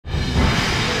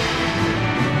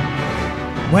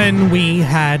When we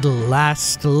had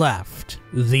last left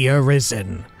the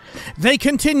Arisen, they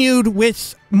continued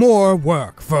with more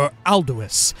work for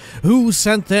Alduus, who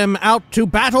sent them out to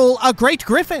battle a great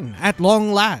griffin at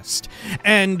long last.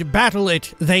 And battle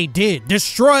it they did,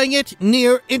 destroying it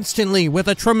near instantly with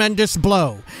a tremendous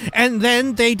blow. And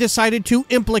then they decided to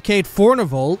implicate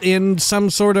Fournival in some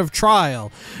sort of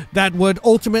trial that would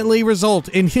ultimately result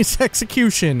in his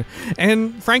execution.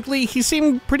 And frankly, he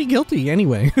seemed pretty guilty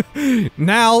anyway.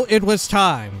 Now it was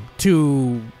time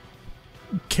to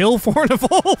kill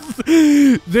Fournival.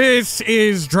 This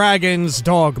is Dragon's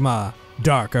Dogma,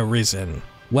 Dark Arisen.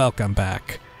 Welcome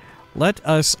back. Let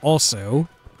us also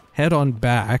head on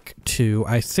back to,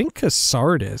 I think,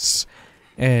 Sardis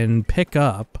and pick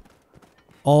up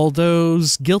all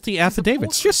those guilty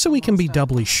affidavits, just so we can be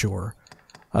doubly sure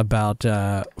about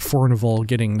Fournival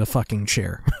getting the fucking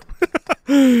chair.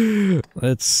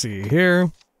 Let's see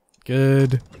here.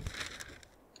 Good.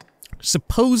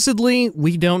 Supposedly,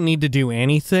 we don't need to do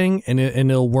anything, and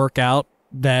it'll work out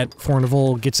that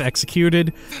Fournival gets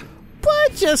executed,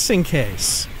 but just in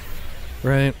case,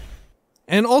 right?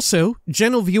 And also,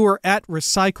 Gentle Viewer at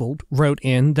Recycled wrote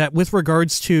in that with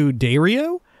regards to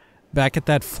Dario, back at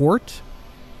that fort,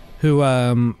 who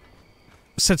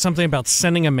said something about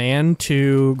sending a man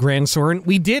to Grand Soren,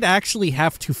 we did actually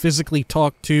have to physically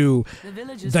talk to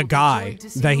the guy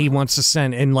that he wants to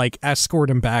send and, like,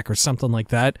 escort him back or something like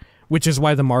that. Which is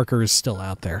why the marker is still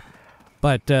out there.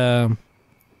 But,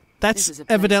 that's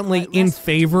evidently in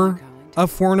favor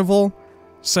of Fournival,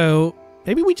 so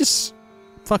maybe we just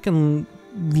fucking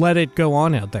let it go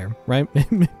on out there, right?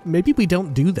 Maybe we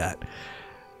don't do that.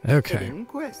 Okay.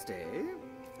 Inquest, eh?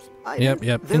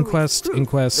 Yep. Inquest.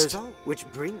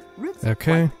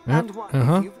 Okay. Yep.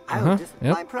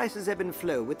 My prices ebb and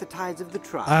flow with the tides of the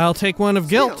trial. I'll take one of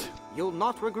guilt. Still, you'll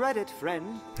not regret it,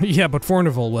 friend. Yeah, but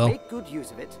Fournival will. Make good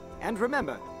use of it, and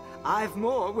remember, I've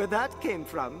more where that came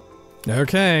from.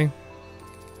 Okay.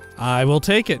 I will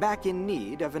take it. Back in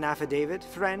need of an affidavit,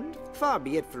 friend? Far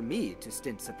be it for me to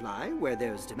stint supply where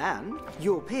there's demand.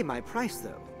 You'll pay my price,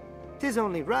 though. 'Tis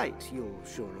only right, you'll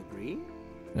sure agree.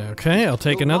 Okay, I'll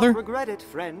take another. You'll not regret it,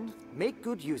 friend. Make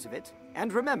good use of it,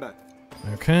 and remember.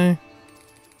 Okay.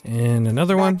 And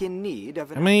another one. Back in need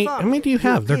of an How many do you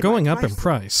have? They're going up in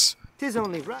price. 'Tis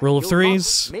only right. Rule of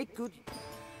threes. Make good.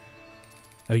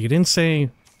 Oh, you didn't say.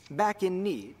 Back in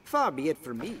need. Far be it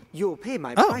for me. You'll pay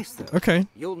my price, though. Okay.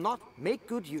 You'll not make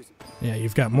good use of it. Yeah,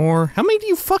 you've got more. How many do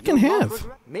you fucking have?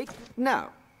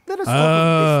 Now, let us talk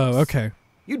of business. Okay.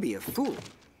 You'd be a fool.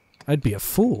 I'd be a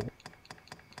fool.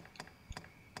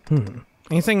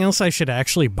 Anything else I should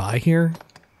actually buy here?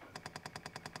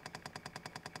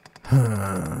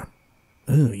 Huh.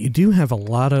 Oh, you do have a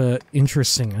lot of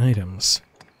interesting items.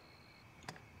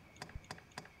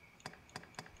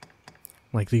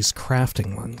 Like these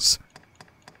crafting ones.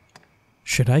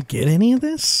 Should I get any of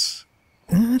this?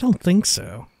 I don't think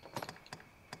so.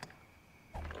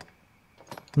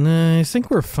 Nah, I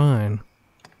think we're fine.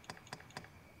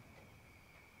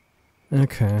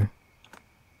 Okay.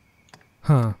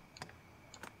 Huh.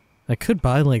 I could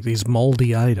buy, like, these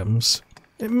moldy items.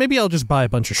 Maybe I'll just buy a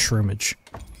bunch of shrimmage.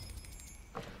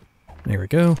 There we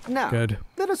go. Now, good.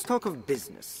 Let us talk of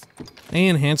business. Any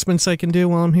enhancements I can do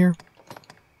while I'm here?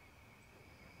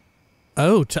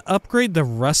 Oh, to upgrade the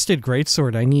rusted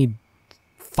greatsword, I need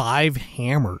 5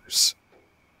 hammers.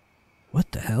 What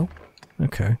the hell?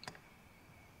 Okay.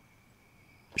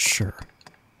 Sure.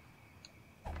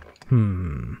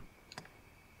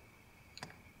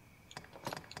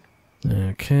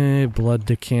 Okay, blood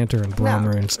decanter and brawn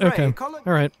runes. Okay,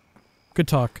 alright. Good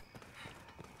talk.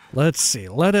 Let's see,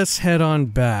 let us head on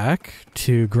back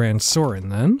to Grand Soren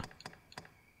then.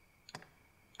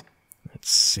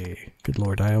 Let's see. Good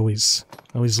lord, I always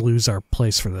lose our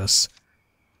place for this.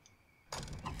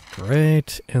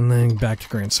 Great, and then back to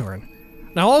Grand Soren.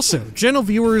 Now also, gentle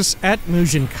viewers at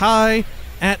Mujin Kai,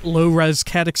 at Low Res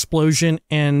Cat Explosion,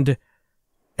 and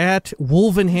at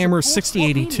Wolvenhammer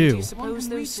 6082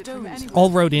 all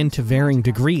wrote in to varying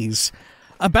degrees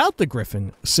about the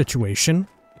Griffin situation,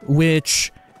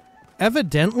 which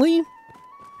evidently,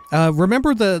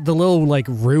 remember the little like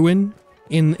ruin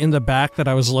in the back that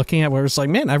I was looking at where it's like,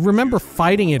 man, I remember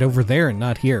fighting it over there and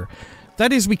not here.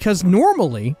 That is because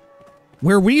normally,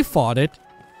 where we fought it,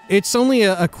 it's only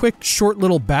a quick short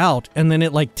little bout and then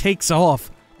it like takes off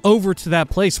over to that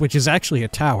place, which is actually a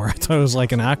tower. I thought it was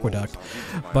like an aqueduct,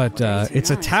 but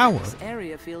it's a tower,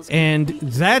 and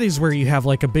that is where you have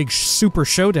like a big super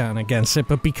showdown against it.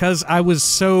 But because I was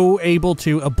so able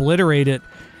to obliterate it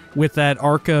with that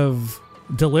Arc of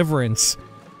Deliverance,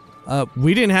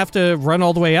 we didn't have to run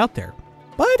all the way out there.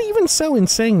 But even so, in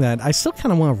saying that, I still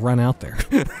kind of want to run out there.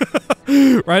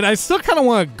 Right? I still kind of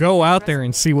want to go out there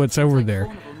and see what's over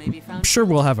there. I'm sure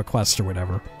we'll have a quest or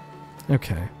whatever.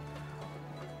 Okay.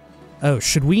 Oh,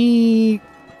 should we...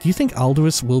 Do you think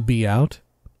Alduus will be out?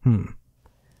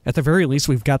 At the very least,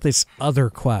 we've got this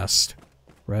other quest,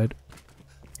 right?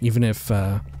 Even if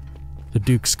the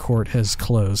Duke's Court has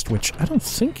closed, which I don't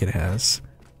think it has.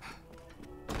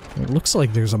 It looks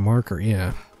like there's a marker,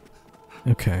 yeah.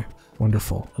 Okay,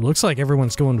 wonderful. It looks like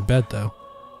everyone's going to bed, though.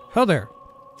 Oh, there.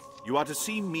 You are to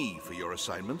see me for your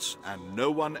assignments, and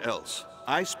no one else.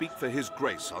 I speak for His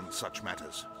Grace on such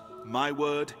matters. My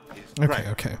word is pray.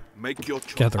 Okay. Make your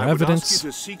choice. Gather I would evidence. ask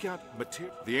you to seek out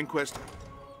material. The inquest.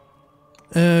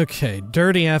 Okay,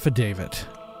 dirty affidavit.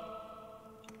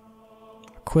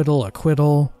 Acquittal,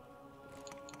 acquittal.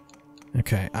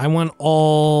 Okay, I want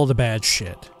all the bad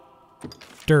shit.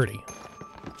 Dirty.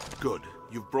 Good.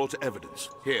 You've brought evidence.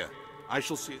 Here, I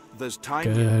shall see. There's time.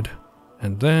 Good.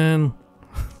 And then...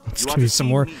 Let's give you some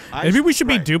more. Maybe we should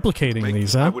be duplicating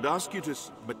these, huh? I would ask you to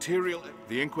material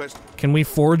the inquest. Can we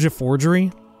forge a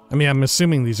forgery? I mean, I'm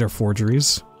assuming these are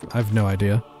forgeries. I have no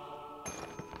idea.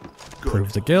 Good.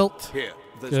 Prove the guilt. Here,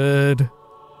 good.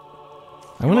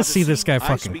 I want to see this guy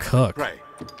fucking cook.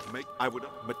 I would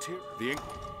material the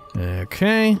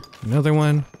okay, another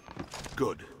one.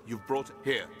 Good. You've brought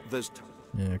here. There's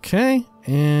okay,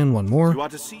 and one more. You are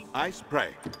to see. I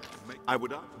pray. I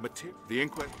would material the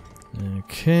inquest.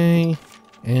 Okay,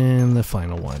 and the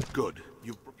final one. Good.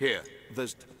 You here.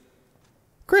 There's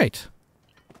great.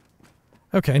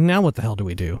 Okay, now what the hell do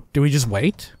we do? Do we just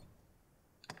wait?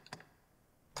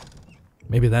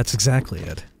 Maybe that's exactly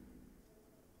it.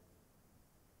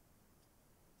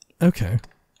 Okay.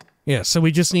 Yeah, so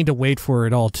we just need to wait for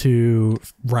it all to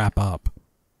wrap up.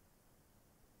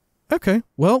 Okay,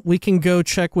 well, we can go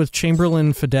check with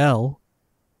Chamberlain Fidel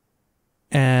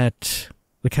at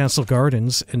the Castle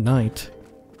Gardens at night,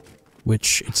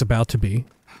 which it's about to be.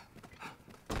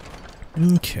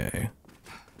 Okay.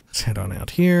 Let's head on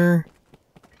out here.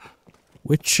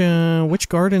 Which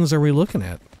gardens are we looking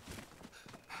at?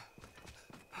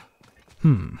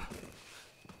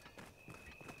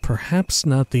 Perhaps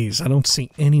not these. I don't see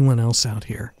anyone else out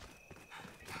here.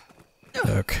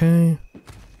 Okay.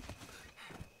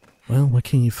 Well, what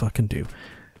can you fucking do?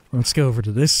 Let's go over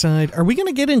to this side. Are we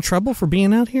gonna get in trouble for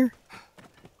being out here?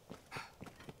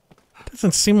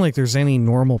 Doesn't seem like there's any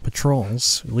normal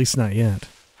patrols. At least not yet.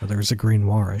 Oh, there's a green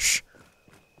warish.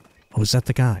 Oh, is that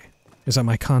the guy? Is that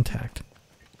my contact?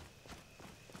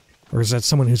 Or is that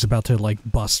someone who's about to, like,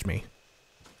 bust me?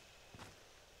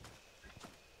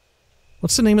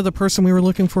 What's the name of the person we were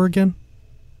looking for again?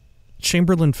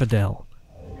 Chamberlain Fidel.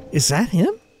 Is that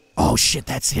him? Oh shit,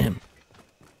 that's him.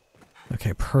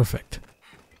 Okay, perfect.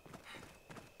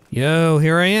 Yo,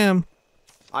 here I am.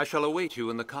 I shall await you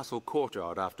in the castle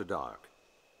courtyard after dark.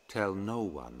 Tell no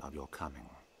one of your coming.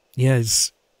 Yeah,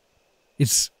 is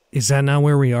that not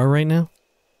where we are right now?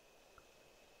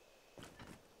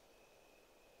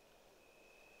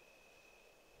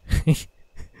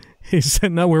 Is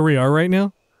that not where we are right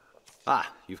now?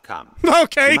 Ah, you've come.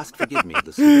 Okay. You must forgive me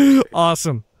this.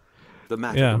 Awesome. The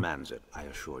matter demands it, I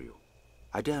assure you.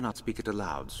 I dare not speak it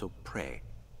aloud, so pray,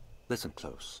 listen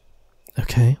close.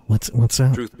 Okay, what's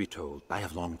that? Truth be told, I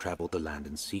have long traveled the land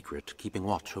in secret, keeping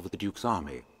watch over the Duke's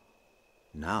army.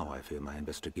 Now I fear my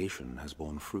investigation has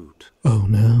borne fruit. Oh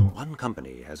no. One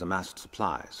company has amassed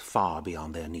supplies far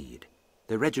beyond their need.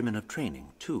 Their regimen of training,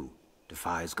 too,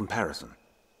 defies comparison.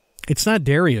 It's not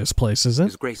Dario's place, is it?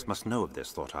 His Grace must know of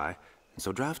this, thought I, and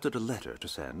so drafted a letter to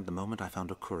send the moment I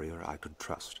found a courier I could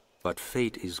trust. But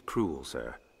fate is cruel,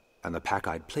 sir, and the pack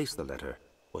I'd placed the letter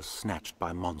was snatched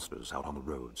by monsters out on the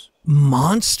roads.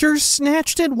 Monsters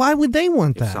snatched it? Why would they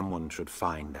want that? If someone should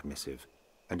find that missive,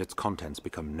 and its contents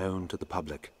become known to the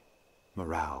public,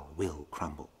 morale will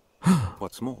crumble.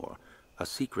 What's more, a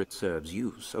secret serves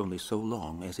use only so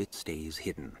long as it stays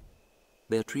hidden.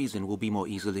 Their treason will be more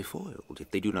easily foiled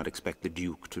if they do not expect the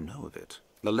Duke to know of it.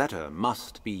 The letter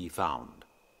must be found.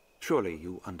 Surely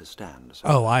you understand, sir.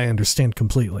 Oh, I understand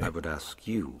completely. I would ask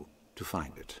you to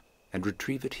find it, and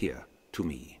retrieve it here, to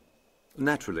me.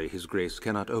 Naturally, His Grace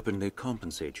cannot openly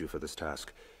compensate you for this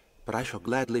task, but I shall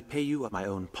gladly pay you out of my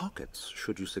own pockets,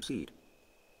 should you succeed.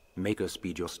 Make us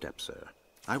speed your steps, sir.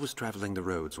 I was traveling the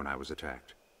roads when I was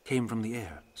attacked. Came from the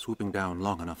air, swooping down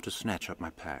long enough to snatch up my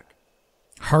pack.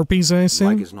 Harpies, I assume?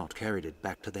 Like as not carried it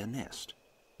back to their nest.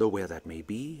 Though where that may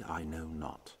be, I know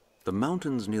not. The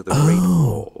mountains near the Great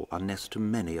Wall are nest to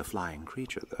many a flying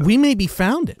creature, though. We may be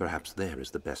found it. Perhaps there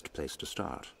is the best place to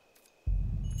start.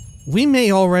 We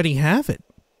may already have it.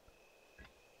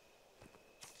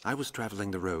 I was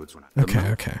traveling the roads when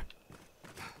Okay.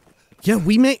 Yeah,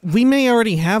 we may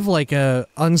already have like a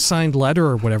unsigned letter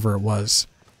or whatever it was.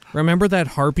 Remember that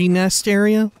harpy nest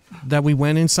area that we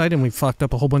went inside and we fucked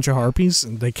up a whole bunch of harpies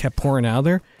and they kept pouring out of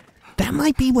there? That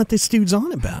might be what this dude's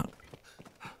on about.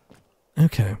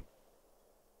 Okay.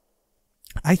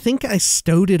 I think I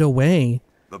stowed it away.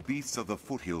 The beasts of the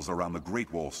foothills around the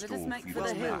Great Wall stole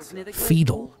Fiedel's massive.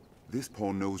 Fiedel. This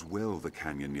pawn knows well the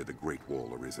canyon near the Great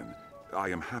Wall, Arisen. I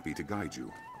am happy to guide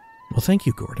you. Well, thank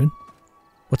you, Gordon.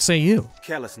 What say you?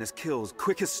 Carelessness kills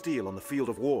quick as steel on the field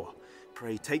of war.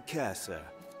 Pray take care, sir.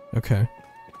 Okay.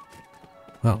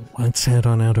 Well, let's head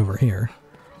on out over here.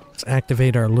 Let's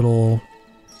activate our little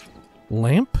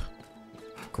lamp.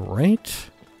 Great.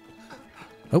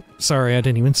 Oh, sorry, I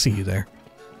didn't even see you there.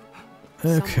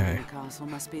 Okay. The castle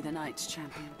must be the Knights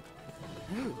champion.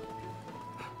 Ooh.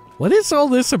 What is all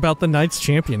this about the Knights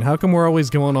champion? How come we're always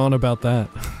going on about that?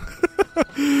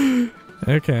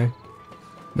 Okay.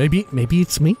 Maybe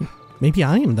it's me. Maybe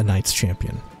I am the Knights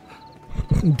champion.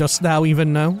 Dost thou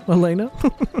even know, Elena?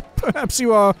 Perhaps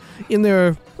you are in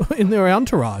their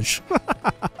entourage.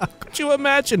 Could you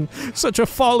imagine such a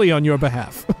folly on your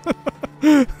behalf?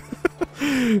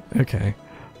 Okay.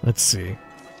 Let's see.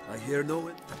 I hear no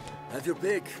one. Have your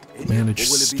pick. Manage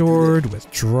stored,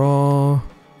 withdraw.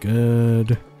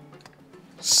 Good.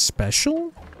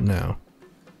 Special? No.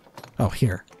 Oh,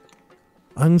 here.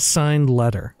 Unsigned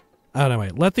letter. Oh, no,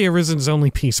 wait. Let the Arisen's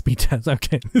only peace be death.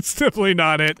 Okay, it's definitely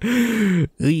not it.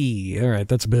 Eee, all right,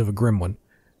 that's a bit of a grim one.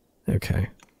 Okay,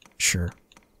 sure.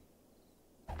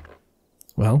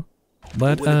 Well,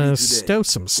 let us stow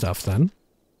some stuff then.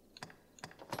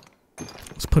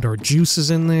 Let's put our juices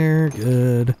in there.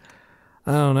 Good.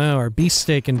 I don't know, our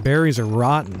beefsteak and berries are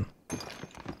rotten.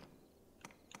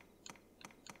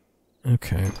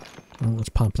 Okay, well, let's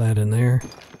pop that in there.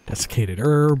 Desiccated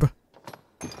herb.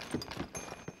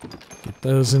 Get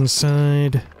those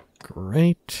inside.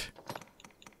 Great.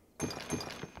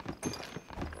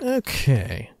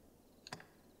 Okay.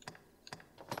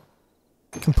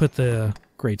 Can put the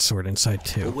greatsword inside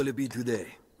too. What will it be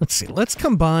today? Let's see. Let's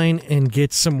combine and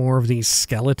get some more of these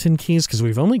skeleton keys because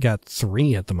we've only got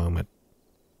 3 at the moment.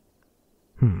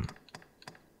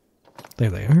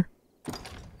 There they are.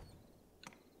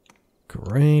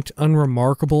 Great.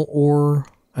 Unremarkable ore,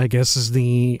 I guess, is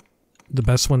the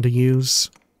best one to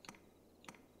use.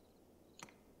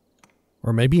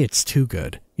 Or maybe it's too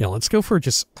good. Yeah, let's go for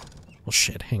just... Well,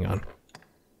 shit, hang on.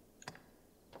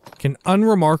 Can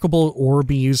unremarkable ore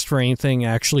be used for anything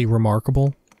actually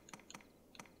remarkable?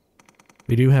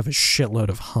 We do have a shitload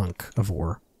of hunk of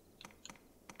ore.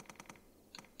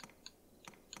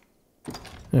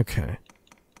 Okay.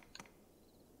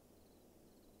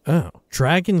 Oh,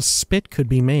 dragon spit could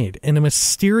be made, and a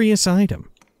mysterious item.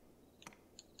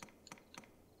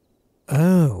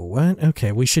 Oh, what?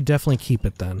 Okay, we should definitely keep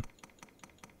it then.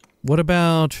 What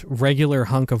about regular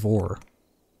hunk of ore?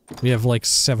 We have like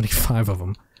 75 of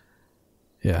them.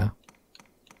 Yeah.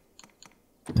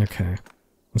 Okay.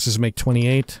 Let's just make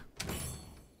 28.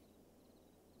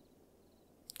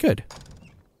 Good.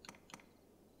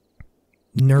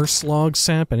 Nurse log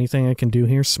sap. Anything I can do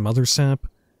here? Smother sap.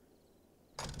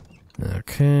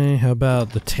 Okay, how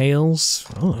about the tails?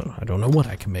 Oh, I don't know what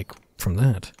I can make from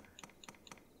that.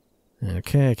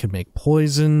 Okay, I could make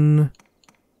poison.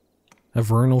 A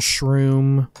vernal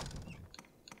shroom.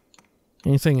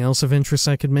 Anything else of interest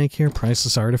I could make here?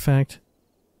 Priceless artifact.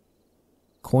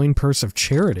 Coin purse of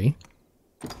charity.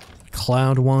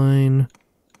 Cloud wine.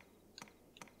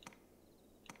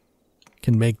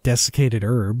 Can make desiccated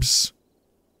herbs.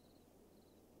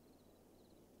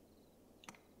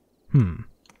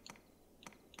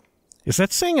 Is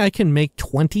that saying I can make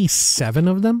 27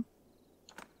 of them?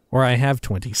 Or I have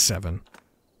 27?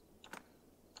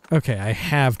 Okay, I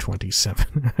have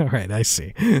 27. Alright, I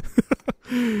see.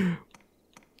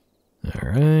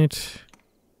 Alright.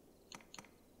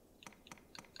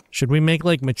 Should we make,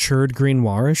 like, matured green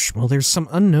warish? Well, there's some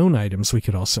unknown items we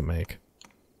could also make.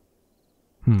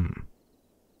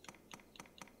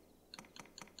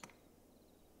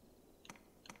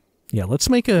 Yeah, let's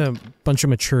make a bunch of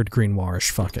matured green warish.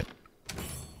 Fuck it.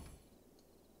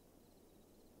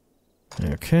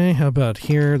 Okay, how about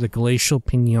here? The glacial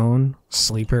pignon,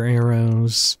 sleeper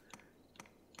arrows.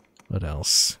 What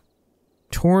else?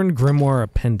 Torn grimoire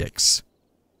appendix.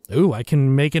 Ooh, I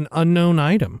can make an unknown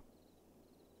item.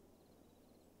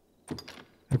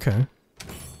 Okay.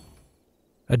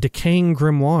 A decaying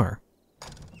grimoire.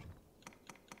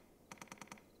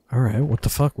 Alright, what the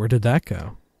fuck? Where did that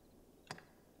go?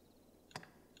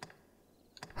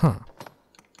 Huh.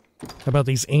 How about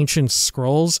these ancient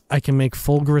scrolls? I can make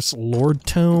Fulgurous Lord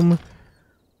Tome.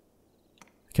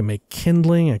 I can make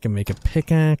kindling. I can make a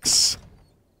pickaxe.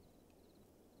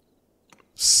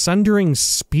 Sundering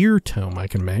spear tome I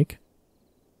can make.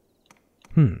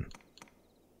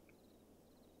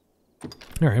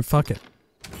 Alright, fuck it.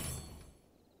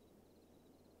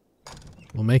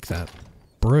 We'll make that.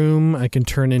 Broom I can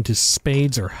turn into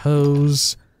spades or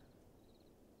hoes.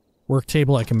 Work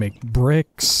table I can make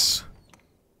bricks.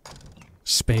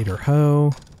 Spade or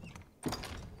hoe.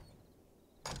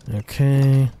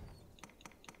 Okay.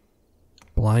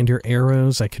 Blinder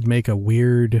arrows. I could make a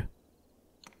weird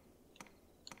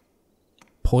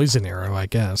poison arrow, I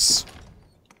guess.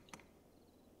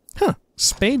 Huh.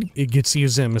 Spade, it gets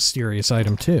used in a mysterious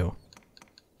item too.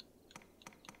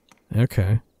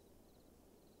 Okay.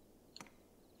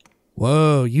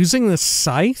 Whoa, using the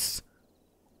scythe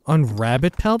on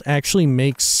rabbit pelt actually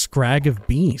makes Scrag of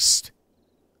Beast.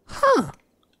 Huh.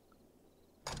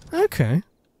 Okay.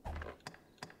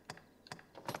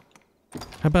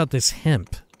 How about this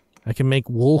hemp? I can make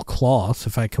wool cloth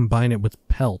if I combine it with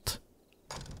pelt.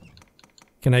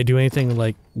 Can I do anything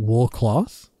like wool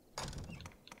cloth?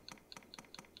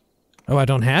 Oh, I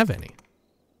don't have any.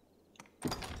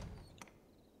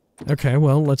 Okay,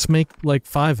 well, let's make like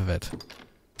 5 of it.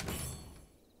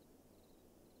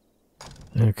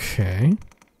 Okay.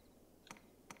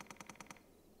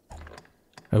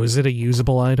 Oh, is it a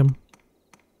usable item?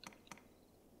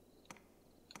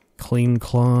 Clean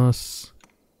cloth.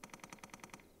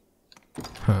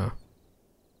 Huh.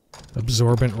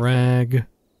 Absorbent rag.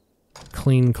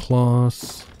 Clean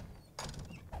cloth.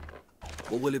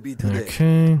 What will it be today?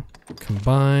 Okay.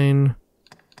 Combine.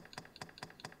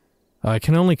 I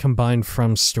can only combine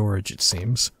from storage, it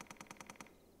seems.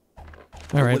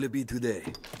 Alright. What will it be today?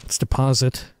 Let's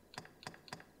deposit.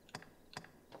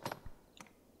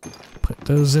 Put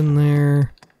those in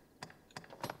there.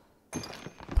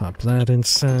 Pop that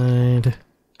inside.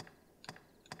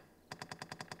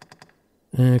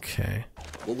 Okay.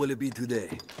 What will it be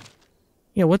today?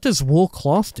 Yeah, what does wool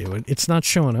cloth do? It's not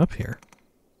showing up here.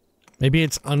 Maybe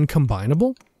it's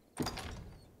uncombinable?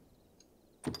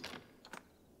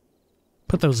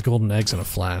 Put those golden eggs in a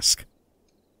flask.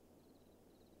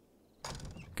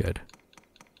 Good.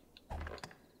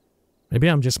 Maybe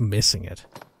I'm just missing it.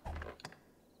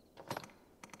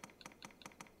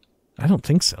 I don't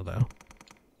think so, though.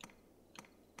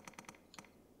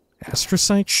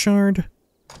 Astrocyte shard?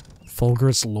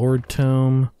 Fulgurous Lord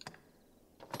Tome?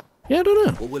 Yeah, I don't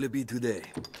know. What will it be today?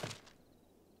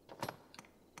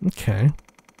 Okay.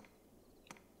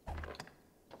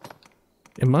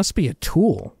 It must be a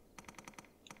tool.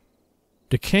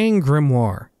 Decaying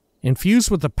Grimoire. Infused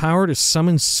with the power to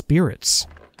summon spirits.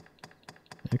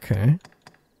 Okay.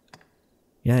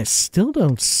 Yeah, I still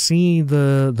don't see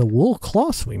the wool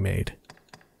cloth we made.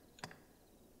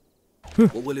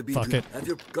 What will it be Fuck it. Have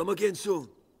you come again soon?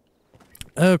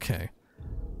 Okay.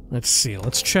 Let's see.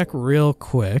 Let's check real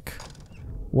quick.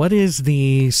 What is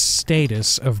the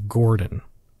status of Gordon?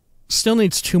 Still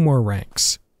needs 2 more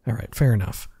ranks. Alright, fair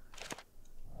enough.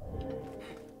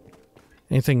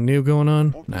 Anything new going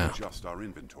on? No. Adjust our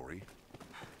inventory.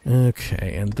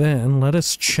 Okay, and then let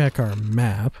us check our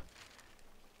map.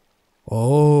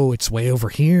 Oh, it's way over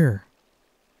here.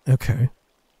 Okay.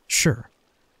 Sure.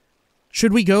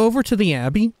 Should we go over to the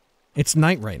Abbey? It's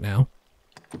night right now.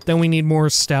 Then we need more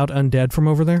stout undead from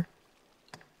over there.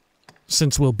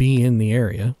 Since we'll be in the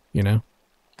area, you know?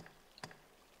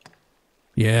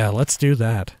 Yeah, let's do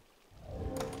that.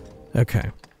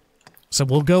 Okay. So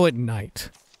we'll go at night.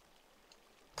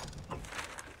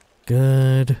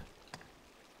 Good.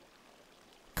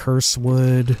 Curse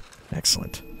wood.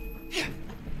 Excellent.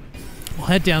 We'll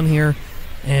head down here,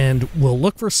 and we'll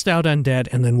look for stout undead,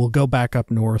 and then we'll go back up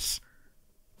north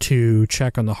to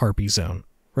check on the Harpy Zone,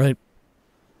 right?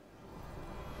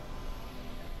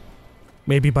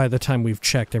 Maybe by the time we've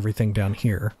checked everything down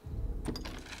here,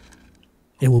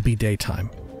 it will be daytime.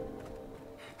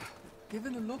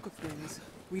 Given the look of things,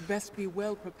 we'd best be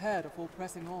well prepared before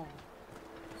pressing on.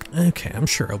 Okay, I'm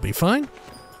sure it'll be fine.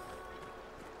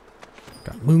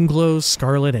 Got Moonglow,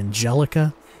 Scarlet,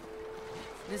 Angelica.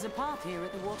 There's a path here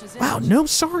at the water's edge. Wow, no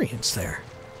Saurians there.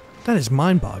 That is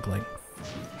mind-boggling.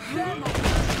 There, Master!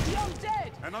 The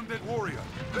undead! An undead warrior.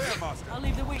 There, Master. I'll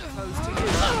leave the weak foes to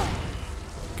you.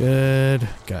 Good.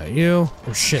 Got you.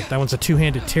 Oh shit, that one's a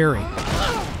two-handed Terry.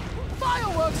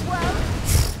 Fireworks, well!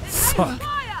 Fuck.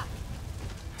 Fire!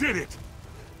 Did it!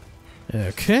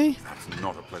 Okay. That's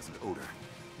not a pleasant odor.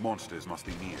 Monsters must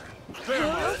be near.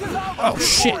 Oh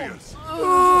shit.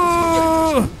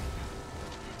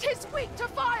 Tis weak to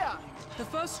fire! The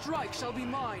first strike shall be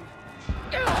mine.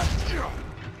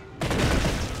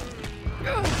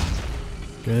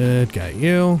 Good. Got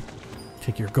you.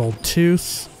 Take your gold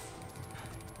tooth.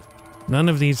 None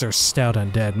of these are stout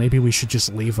undead. Maybe we should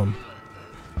just leave them.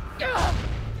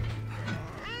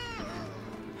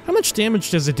 How much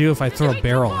damage does it do if I throw a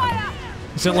barrel at him?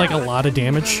 Is it like a lot of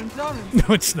damage? No,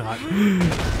 it's not.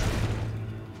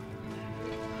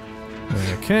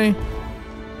 Okay.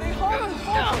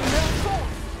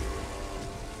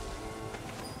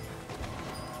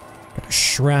 Got a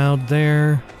shroud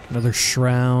there. Another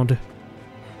shroud.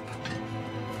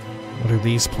 What are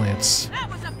these plants?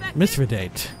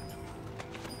 Mithridate.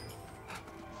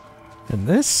 And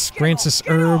this? Gransys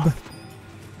herb.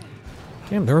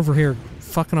 Damn, they're over here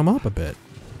fucking them up a bit.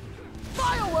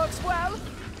 Fireworks well.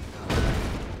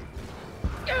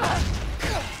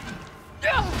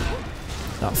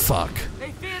 Oh, fuck.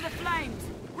 They fear the flames.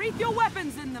 Wreath your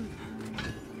weapons in them.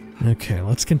 Okay,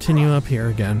 let's continue up here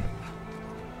again.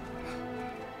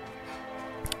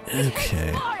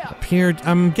 Okay. Up here,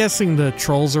 I'm guessing the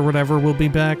trolls or whatever will be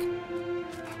back.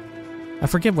 I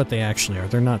forget what they actually are.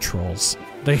 They're not trolls.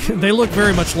 They look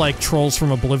very much like trolls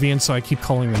from Oblivion, so I keep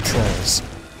calling them trolls.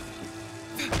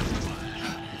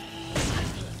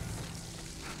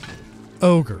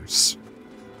 Ogres.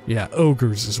 Yeah,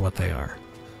 ogres is what they are.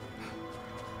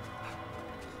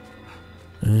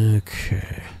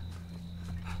 Okay.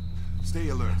 Stay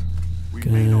alert. We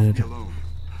may not be alone.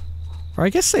 Or I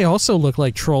guess they also look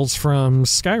like trolls from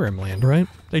Skyrim Land, right?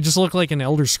 They just look like an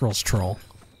Elder Scrolls troll.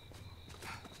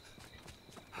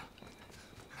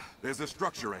 There's a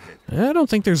structure ahead. I don't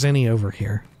think there's any over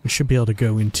here. We should be able to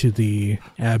go into the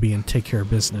Abbey and take care of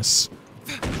business.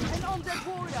 An undead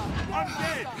warrior.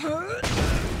 Undead.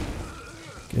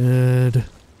 Good.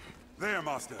 There,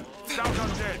 master. Stout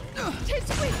undead.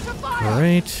 Tis weak to fire.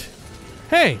 Alright.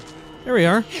 Hey! There we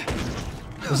are.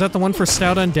 Was that the one for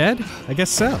Stout Undead? I guess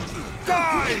so.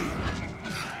 Die!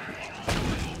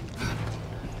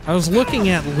 I was looking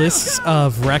at lists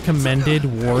of recommended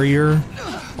warrior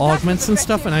augments and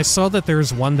stuff, and I saw that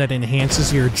there's one that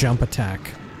enhances your jump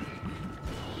attack.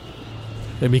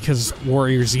 And because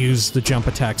warriors use the jump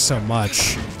attack so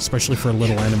much, especially for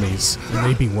little enemies, it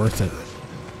may be worth it.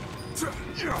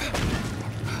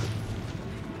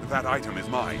 That item is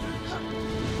mine.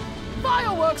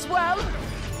 Fireworks well.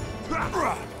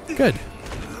 Good.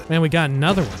 Man, we got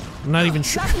another one. I'm not even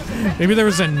sure. Maybe there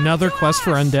was another quest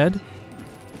for undead?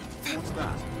 What's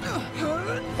that?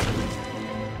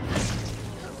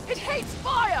 It hates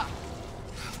fire.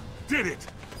 Did it!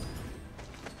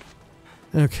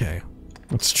 Okay.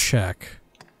 Let's check.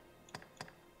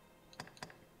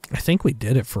 I think we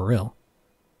did it for real.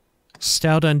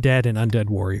 Stout Undead and Undead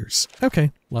Warriors.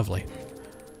 Okay, lovely.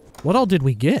 What all did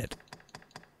we get?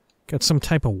 Got some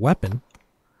type of weapon.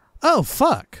 Oh,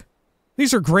 fuck.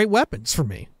 These are great weapons for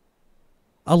me.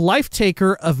 A Life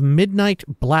Taker of Midnight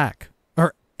Black.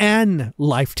 Or an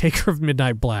Life Taker of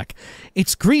Midnight Black.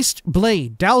 Its greased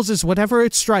blade douses whatever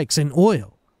it strikes in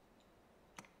oil.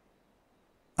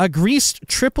 A greased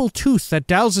triple tooth that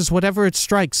douses whatever it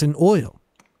strikes in oil.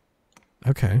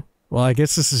 Okay. Well, I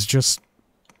guess this is just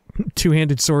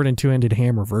two-handed sword and two-handed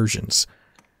hammer versions.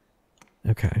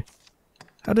 Okay.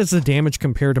 How does the damage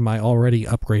compare to my already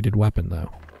upgraded weapon,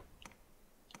 though?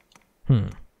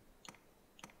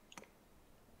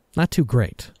 Not too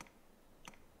great.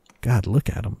 God, look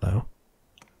at him, though.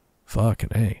 Fucking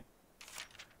A.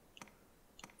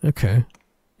 Okay.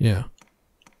 Yeah.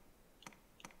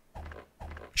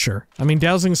 Sure. I mean,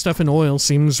 dousing stuff in oil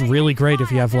seems really great if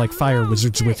you have, like, fire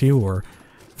wizards with you, or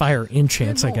fire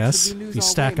enchants, I guess. If you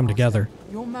stack them together.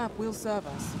 Your map will serve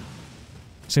us.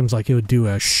 Seems like it would do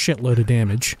a shitload of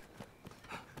damage.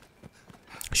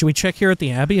 Should we check here at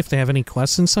the Abbey if they have any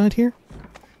quests inside here?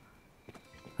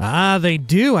 Ah, they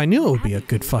do! I knew it would be a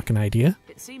good fucking idea.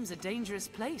 It seems a dangerous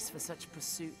place for such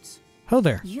pursuits. Oh,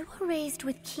 there. You were raised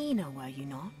with Quina, were you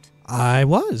not? I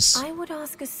was. I would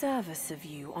ask a service of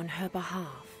you on her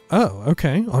behalf. Oh,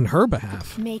 okay. On her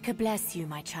behalf. Make her bless you,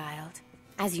 my child.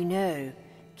 As you know,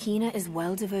 Quina is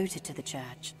well devoted to the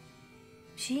church.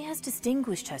 She has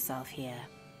distinguished herself here,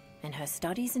 in her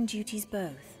studies and duties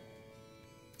both.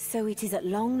 So it is at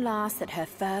long last that her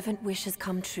fervent wish has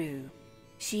come true.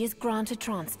 She is granted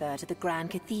transfer to the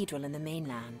Grand Cathedral in the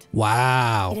mainland.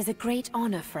 Wow. It is a great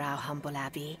honor for our humble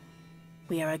abbey.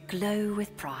 We are aglow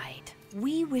with pride.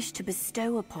 We wish to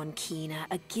bestow upon Quina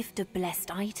a gift of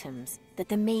blessed items, that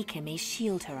the Maker may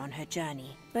shield her on her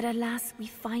journey. But alas, we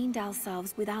find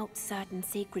ourselves without certain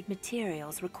sacred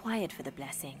materials required for the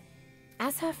blessing.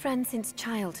 As her friend since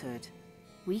childhood,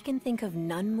 we can think of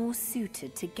none more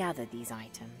suited to gather these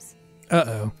items.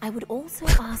 Uh-oh. I would also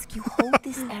ask you hold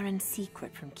this errand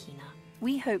secret from Quina.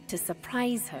 We hope to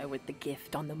surprise her with the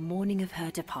gift on the morning of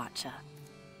her departure.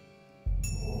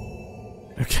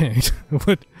 Okay.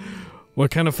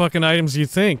 What kind of fucking items do you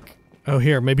think? Oh,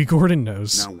 here, maybe Gordon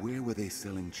knows. Now, where were they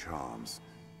selling charms?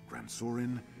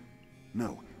 Gransorin?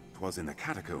 No, 'twas in the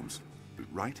catacombs,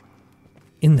 right?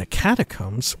 In the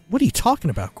catacombs? What are you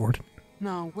talking about, Gordon?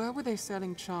 Now, where were they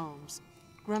selling charms?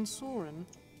 Gransorin?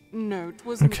 No,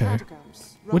 'twas in the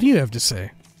catacombs. Right? What do you have to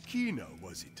say? Quina,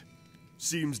 was it?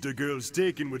 Seems the girl's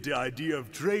taken with the idea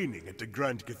of training at the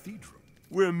Grand Cathedral.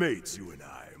 We're mates, you and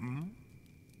I, hmm?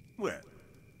 Well,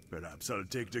 perhaps I'll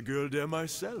take the girl there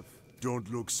myself.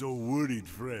 Don't look so worried,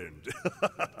 friend.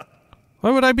 Why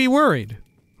would I be worried?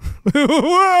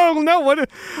 Whoa, no, what?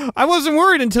 I wasn't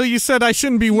worried until you said I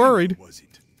shouldn't be worried. Was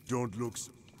it? Don't look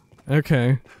so...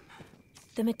 Okay.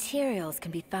 The materials can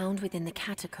be found within the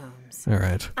catacombs. All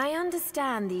right. I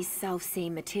understand these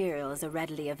self-same materials are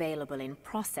readily available in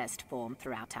processed form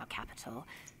throughout our capital.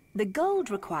 The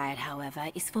gold required, however,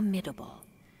 is formidable,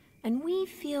 and we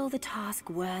feel the task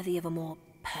worthy of a more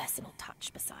personal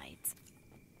touch besides.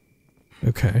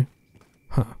 Okay.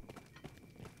 Huh.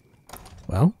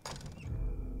 Well,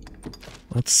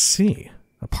 let's see.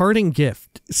 A parting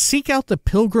gift. Seek out the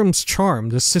pilgrim's charm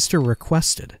the sister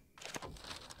requested.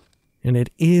 And it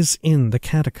is in the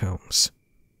catacombs.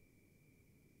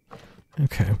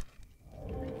 Okay.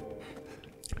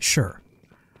 Sure.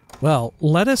 Well,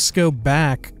 let us go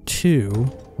back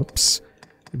to... Oops.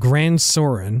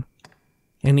 Gransorin.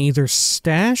 And either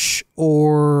stash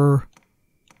or...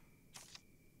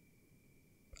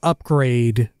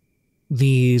 upgrade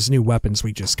these new weapons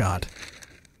we just got.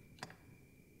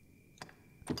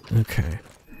 Okay.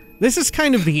 This is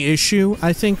kind of the issue,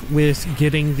 I think, with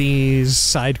getting these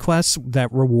side quests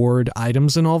that reward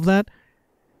items and all of that,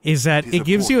 is that it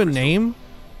gives you a name,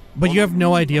 but you have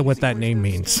no idea what that name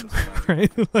means,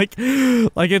 right? Like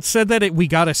it said that we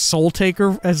got a soul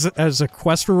taker as a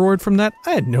quest reward from that.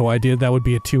 I had no idea that would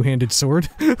be a two-handed sword.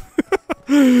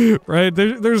 Right?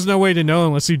 There's no way to know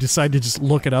unless you decide to just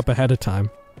look it up ahead of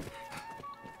time.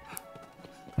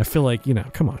 I feel like, you know,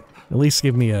 come on. At least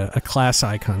give me a class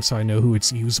icon so I know who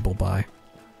it's usable by.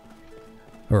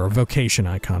 Or a vocation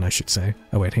icon, I should say.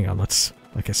 Oh wait, hang on, let's...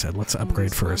 Like I said, let's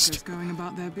upgrade first. Going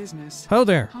about their business. Oh,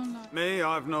 there! Me,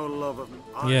 I've no love of...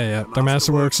 Yeah, their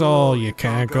masterwork's all. You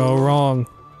can't go wrong.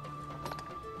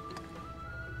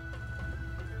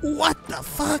 What the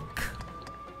fuck?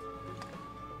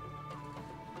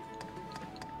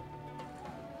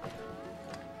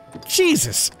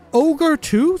 Jesus! Ogre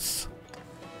Tooth?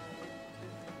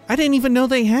 I didn't even know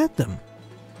they had them.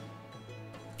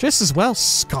 Just as well,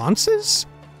 sconces?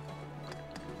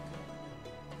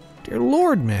 Dear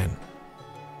Lord, man.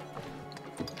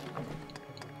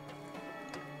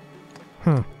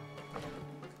 Huh.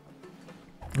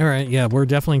 Alright, yeah, we're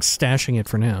definitely stashing it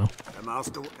for now.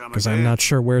 Because I'm not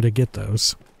sure where to get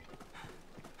those.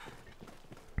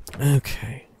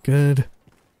 Okay, good.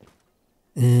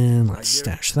 And let's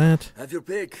stash that. Have your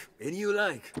pick. Any you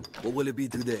like. What will it be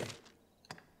today?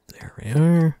 There we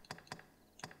are.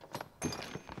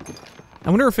 I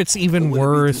wonder if it's even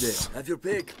worth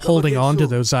holding on to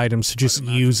those items to just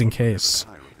use in case.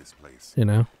 You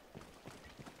know?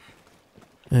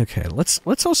 Okay, let's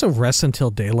also rest until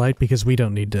daylight because we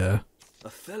don't need to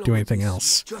do anything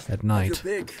else at night.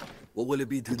 What will it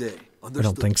be today? I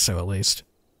don't think so, at least.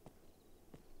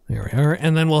 There we are,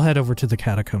 and then we'll head over to the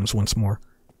catacombs once more.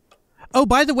 Oh,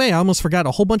 by the way, I almost forgot,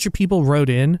 a whole bunch of people wrote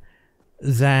in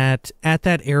that at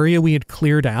that area we had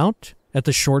cleared out, at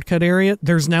the shortcut area,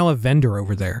 there's now a vendor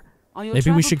over there.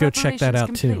 Maybe we should go check that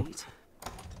out too.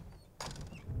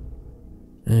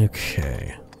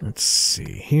 Okay, let's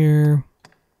see here.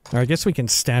 I guess we can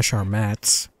stash our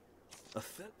mats.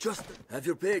 Just have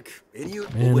your pick.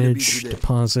 Manage,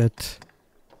 deposit.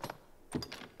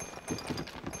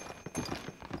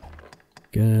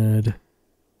 Good.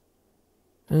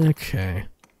 Okay.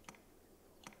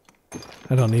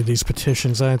 I don't need these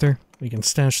petitions either. We can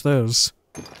stash those.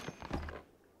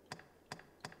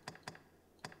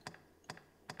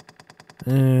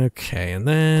 Okay, and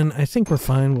then I think we're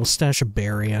fine. We'll stash a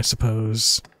berry, I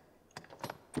suppose.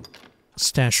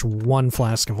 Stash 1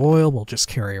 flask of oil. We'll just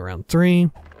carry around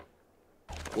 3.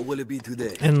 What will it be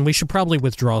today? And we should probably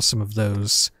withdraw some of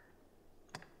those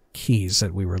keys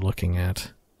that we were looking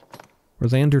at. Were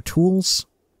they under tools?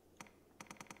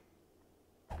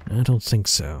 I don't think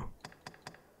so.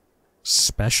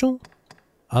 Special?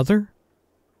 Other?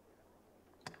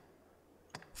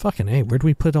 Fucking A, where'd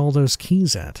we put all those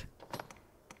keys at?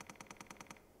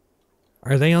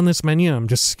 Are they on this menu? I'm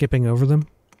just skipping over them.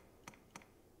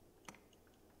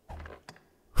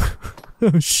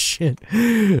 Oh shit.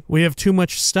 We have too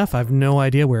much stuff. I have no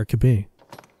idea where it could be.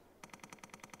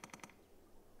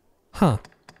 Huh.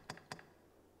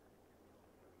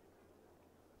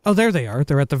 Oh, there they are.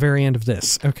 They're at the very end of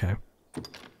this. Okay.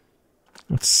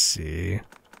 Let's see.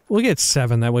 We'll get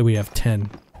 7. That way we have 10.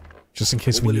 Just in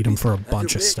case we need them for a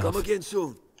bunch of stuff.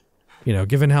 You know,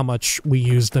 given how much we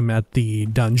used them at the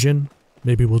dungeon,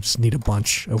 maybe we'll just need a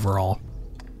bunch overall.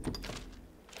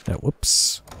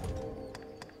 Whoops.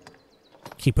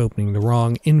 Keep opening the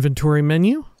wrong inventory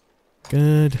menu.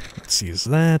 Good. Let's use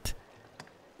that.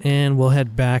 And we'll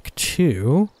head back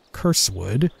to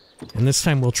Cursewood. And this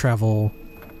time we'll travel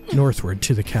northward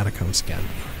to the catacombs again.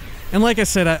 And like I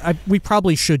said, we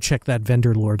probably should check that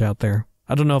vendor lord out there.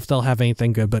 I don't know if they'll have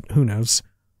anything good, but who knows.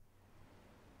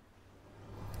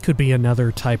 Could be another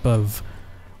type of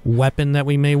weapon that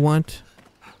we may want.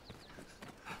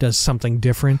 Does something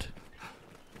different.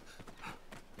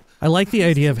 I like the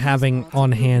idea of having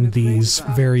on hand these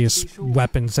various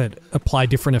weapons that apply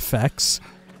different effects.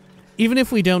 Even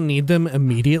if we don't need them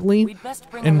immediately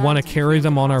and want to carry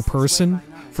them on our person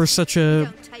for such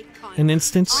an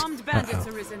instance.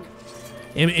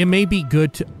 It may be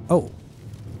good to... Oh.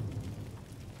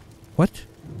 What?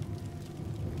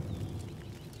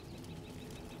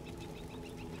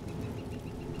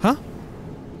 Huh?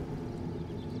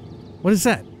 What is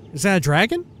that? Is that a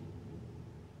dragon?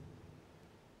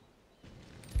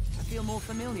 I feel more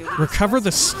familiar with Recover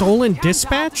the stolen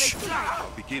dispatch?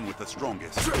 Begin with the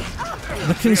strongest.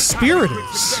 The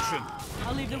conspirators.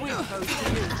 I'll leave the wheel post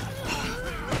to you.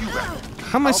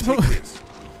 How am I supposed...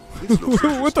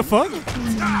 What the fuck?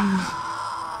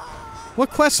 What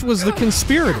quest was the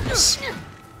conspirators? To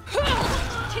the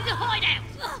hideout!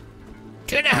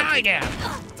 To the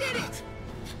hideout!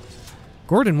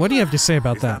 Gordon, what do you have to say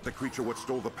about Is that? The creature what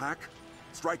stole the pack?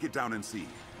 Strike it down and see.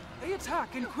 They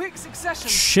attack in quick succession.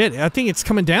 Shit, I think it's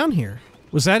coming down here.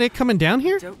 Was that it coming down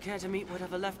here? Don't care to meet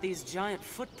whatever left these giant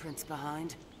footprints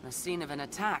behind. A scene of an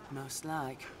attack, most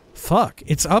like. Fuck,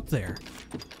 it's up there.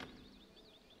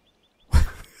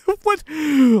 What?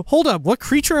 Hold up, what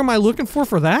creature am I looking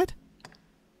for that?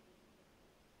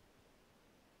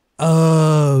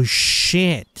 Oh,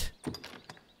 shit.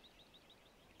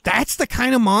 That's the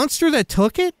kind of monster that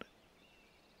took it?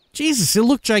 Jesus, it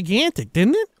looked gigantic,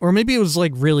 didn't it? Or maybe it was,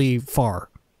 like, really far.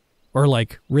 Or,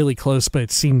 like, really close, but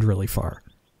it seemed really far.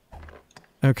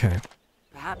 Okay.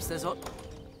 Perhaps there's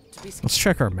Let's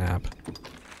check our map.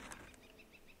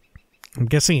 I'm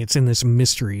guessing it's in this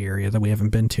mystery area that we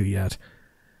haven't been to yet.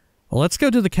 Well, let's go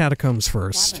to the catacombs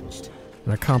first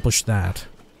and accomplish that.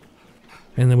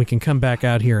 And then we can come back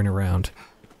out here and around.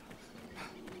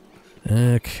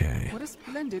 Okay. What a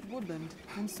splendid woodland,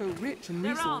 and so rich in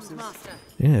resources.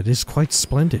 Yeah, it is quite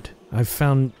splendid. I've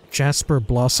found Jasper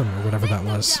Blossom, or whatever that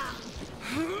was.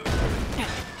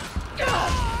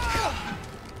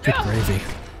 Good gravy.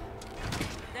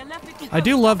 I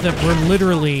do love that we're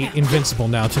literally invincible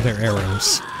now to their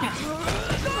arrows.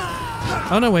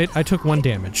 Oh no, wait, I took 1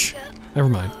 damage. Never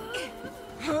mind.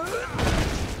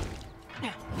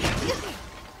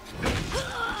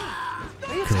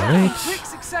 Great.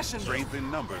 Strength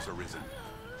in numbers, Arisen.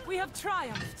 We have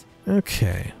triumphed.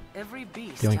 Okay. Every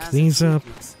beast Yoink has these its up.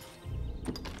 weakness.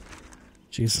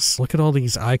 Jesus, look at all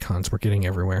these icons we're getting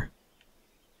everywhere.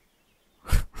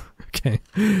 Okay.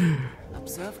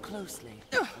 Observe closely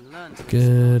and learn to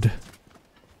Good.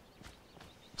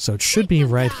 So it should be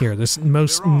right here, this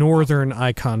most northern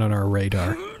icon on our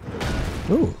radar.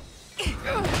 Ooh.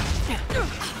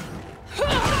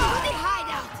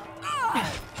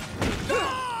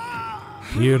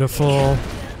 Beautiful.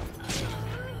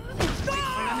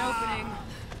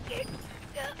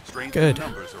 Good.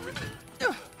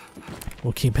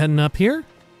 We'll keep heading up here.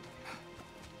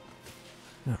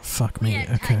 Oh, fuck me.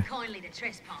 Okay.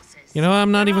 You know,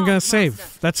 I'm not even gonna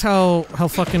save. That's how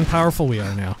fucking powerful we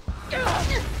are now.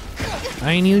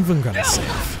 I ain't even gonna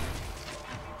save.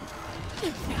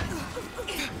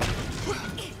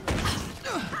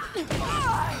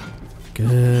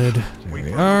 Good. There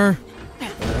we are.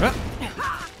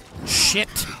 Shit.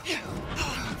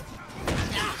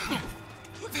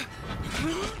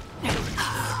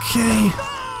 Okay.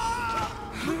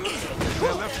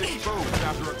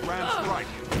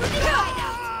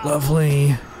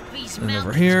 Lovely. And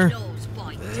over here.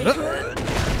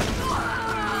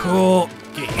 Cool.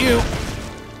 Get you.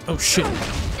 Oh shit.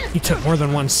 He took more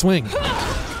than 1 swing.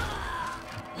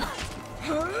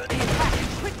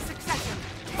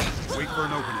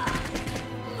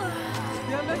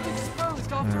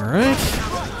 Alright.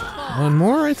 1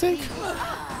 more, I think?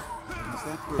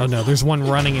 Oh no, there's 1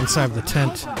 running inside the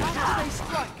tent.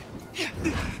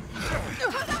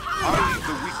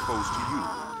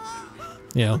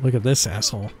 Yeah, look at this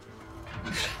asshole.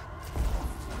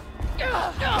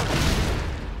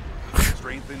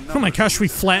 Oh my gosh, we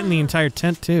flattened the entire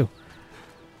tent too.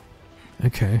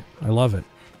 Okay, I love it.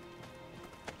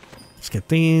 Let's get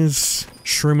these.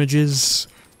 Shroomages.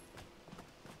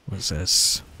 What is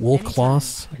this? Wool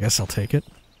cloth. I guess I'll take it.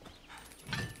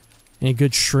 Any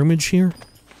good shroomage here?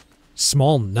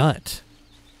 Small nut.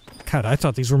 God, I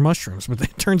thought these were mushrooms, but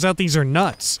it turns out these are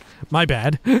nuts. My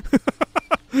bad.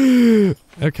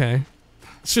 Okay.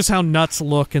 It's just how nuts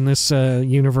look in this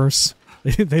universe.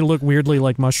 They look weirdly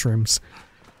like mushrooms.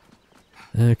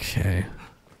 Okay.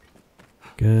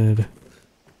 Good.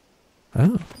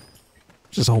 Oh.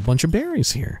 Just a whole bunch of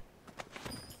berries here.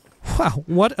 Wow,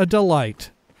 what a delight.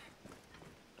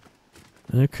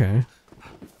 Okay.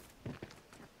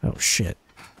 Oh, shit.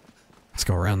 Let's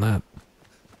go around that.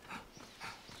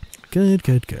 Good,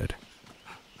 good, good.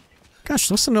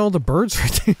 Gosh, listen to all the birds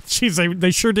right there. Jeez,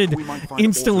 they sure did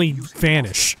instantly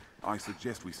vanish. I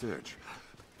suggest we search.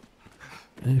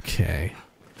 Okay.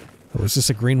 Oh, is this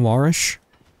a green warish?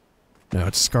 No,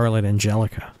 it's Scarlet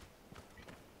Angelica.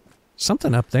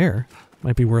 Something up there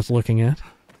might be worth looking at.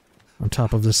 On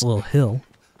top of this little hill.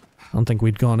 I don't think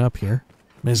we'd gone up here.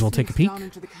 May as well take a peek. Down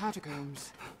into the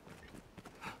catacombs.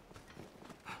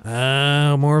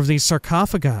 Oh, more of these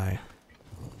sarcophagi.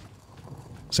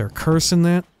 Is there a curse in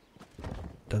that?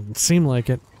 Doesn't seem like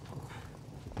it.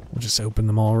 We'll just open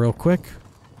them all real quick.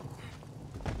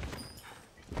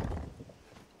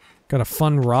 Got a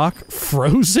fun rock.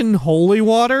 Frozen holy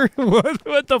water?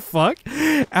 What the fuck?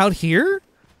 Out here?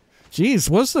 Jeez,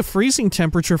 what's the freezing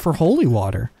temperature for holy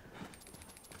water?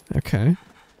 Okay.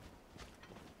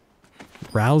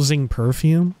 Rousing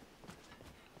perfume?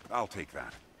 I'll take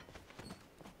that.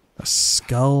 A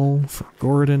skull for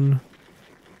Gordon.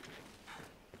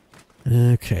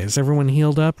 Okay, is everyone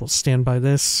healed up? We'll stand by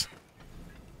this.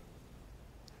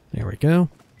 There we go.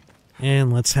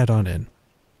 And let's head on in.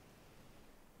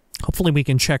 Hopefully we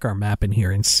can check our map in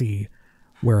here and see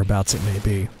whereabouts it may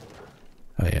be.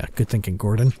 Oh yeah, good thinking,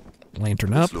 Gordon.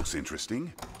 Lantern up. This looks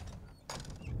interesting.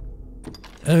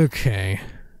 Okay.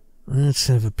 Let's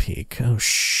have a peek. Oh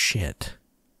shit.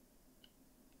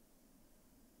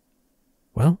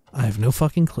 Well, I have no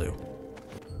fucking clue.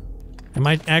 Am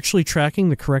I actually tracking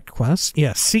the correct quest?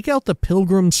 Yeah, seek out the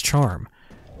Pilgrim's Charm.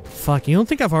 Fuck, you don't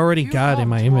think I've already got it in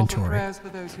my inventory? Prayers for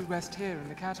those who rest here in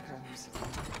the catacombs.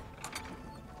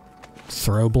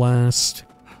 Throw blast.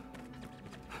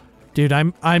 Dude,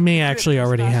 I may actually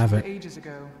already have it. Ages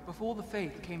ago, before the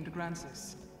faith came to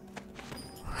Gransys.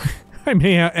 I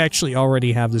may actually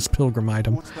already have this pilgrim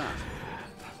item. What's that?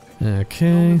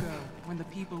 Okay. Long ago, when the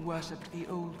people worshipped the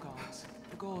old gods,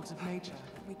 the gods of nature,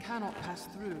 we cannot pass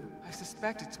through. I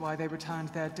suspect it's why they returned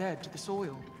their dead to the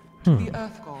soil, to the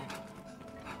earth god.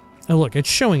 Oh look, it's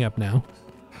showing up now.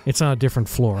 It's on a different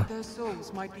floor. Their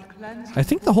souls might be cleansed. I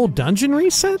think the whole dungeon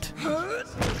reset?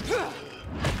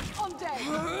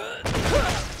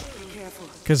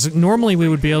 Because normally we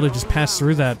would be able to just pass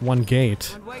through that one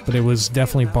gate, but it was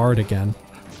definitely barred again.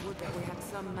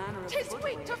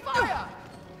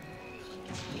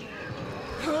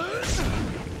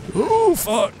 Ooh,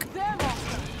 fuck!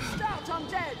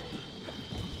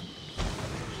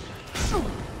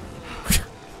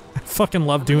 I fucking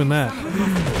love doing that.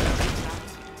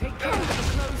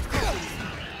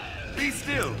 Be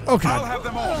still. Oh god. I'll have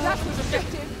them all. That was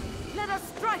effective. Let us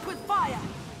strike with fire.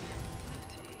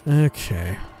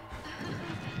 Okay.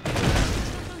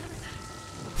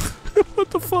 What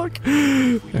the fuck?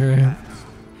 Alright.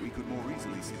 We could more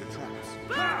easily see the traps.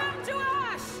 Burn them to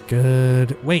ash.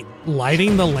 Good. Wait,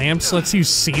 lighting the lamps lets you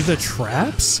see the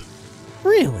traps?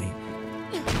 Really?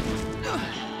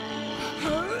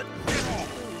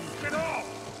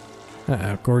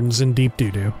 Uh-oh, Gordon's in deep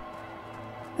doo-doo.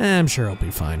 I'm sure he'll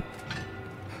be fine.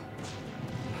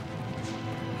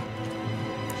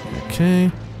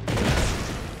 Okay.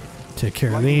 Take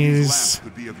care of these.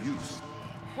 Could be of use.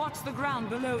 Watch the ground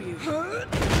below you. It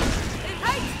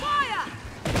hates fire.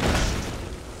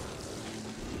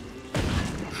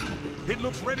 It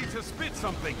looks ready to spit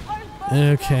something.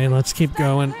 Okay, let's keep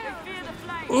going.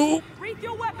 Ooh! Breathe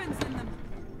your weapons in them.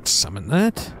 Summon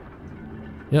that.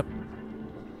 Yep.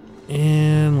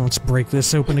 And let's break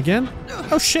this open again.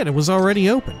 Oh shit, it was already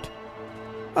opened.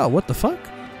 Oh, what the fuck?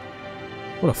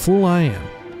 What a fool I am.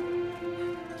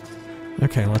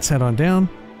 Okay, let's head on down.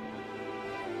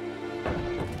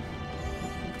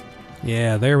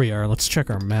 Yeah, there we are. Let's check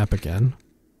our map again.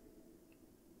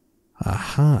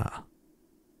 Aha.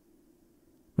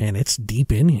 Man, it's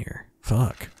deep in here.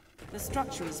 Fuck. The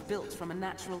structure is built from a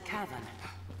natural cavern.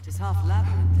 It is half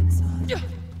labyrinth inside.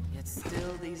 Yet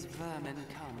still these vermin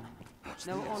come.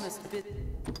 No honest bit.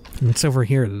 It's over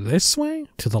here this way?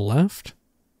 To the left?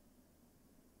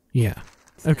 Yeah.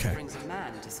 Okay.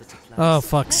 Oh,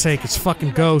 fuck's sake, it's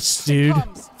fucking ghosts, dude.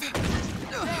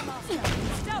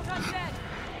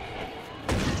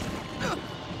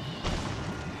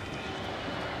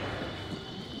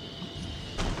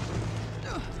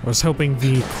 I was hoping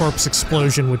the corpse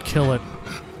explosion would kill it.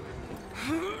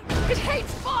 It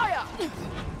hates fire!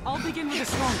 I'll begin with the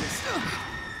strongest.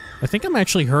 I think I'm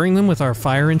actually hurting them with our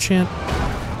fire enchant.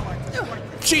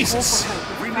 Jesus!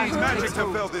 We need magic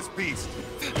to fell this beast.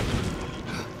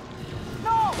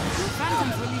 No!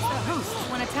 Phantoms release their hosts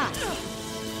when attacked.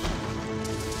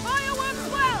 Fireworks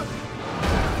well!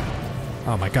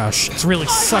 Oh my gosh, it's really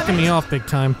sucking me off big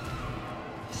time.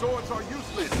 Swords are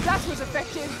useless. That was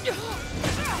effective.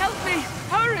 Help me!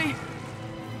 Hurry!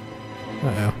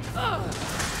 Uh-oh.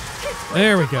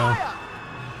 There we go.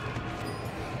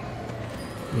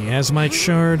 The Asmite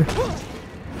shard. It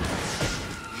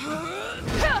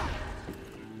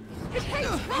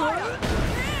hates fire!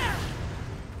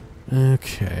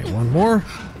 Okay, one more.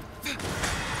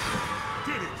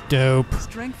 Dope.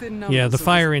 Strength in numbers. Yeah, the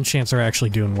fire enchants are actually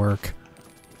doing work.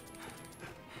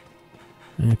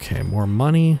 Okay, more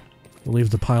money. We'll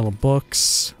leave the pile of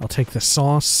books. I'll take the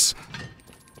sauce.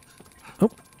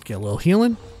 Oh, get a little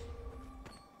healing.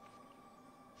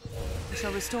 I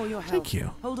shall restore your health. Thank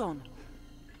you. Hold on.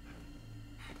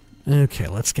 Okay,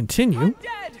 let's continue.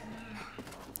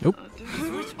 Oh.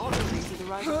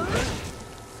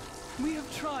 We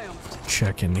have triumphed.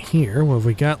 Check in here. What have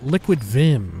we got? Liquid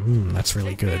Vim. That's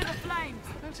really good.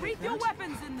 Breathe your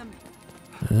weapons in them.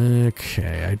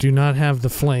 Okay, I do not have the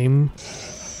flame.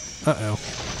 Uh-oh.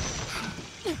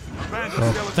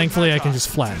 Well, thankfully I can just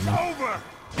flatten them.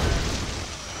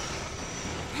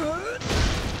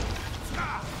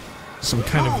 Some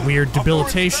kind of weird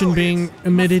debilitation being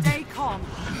emitted. Stay calm,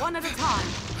 one at a time.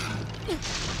 We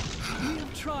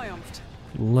have triumphed.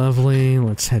 Lovely.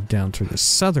 Let's head down through the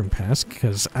southern pass,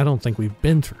 because I don't think we've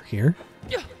been through here.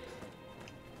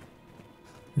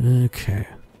 Okay.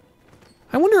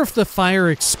 I wonder if the fire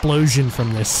explosion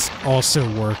from this also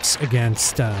works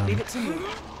against, the...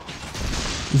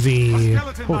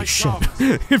 Holy shit.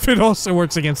 If it also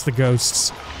works against the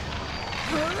ghosts.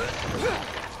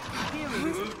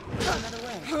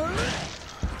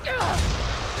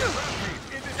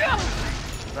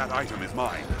 That item is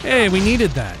mine. Hey, we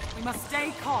needed that. We must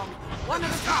stay calm, one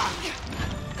at a time.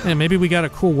 Yeah, maybe we got a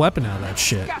cool weapon out of that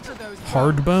shit.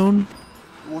 Hardbone?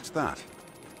 What's that?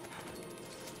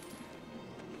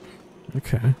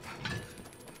 Okay.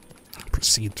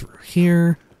 Proceed through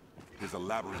here. There's a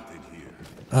labyrinth in here.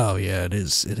 Oh yeah, it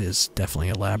is. It is definitely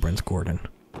a labyrinth, Gordon.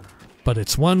 But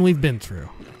it's one we've been through.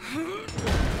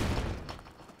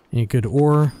 Any good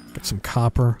ore? Got some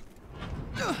copper.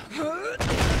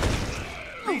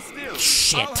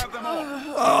 Shit.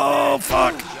 Oh,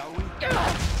 fuck.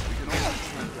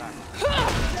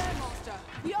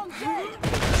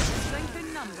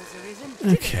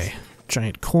 Okay.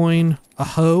 Giant coin. A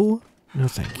hoe? No,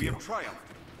 thank you.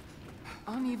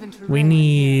 We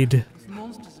need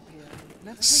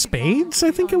spades,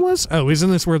 I think it was? Oh,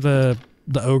 isn't this where the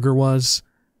ogre was?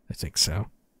 I think so.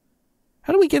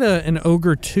 How do we get an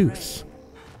ogre tooth?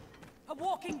 A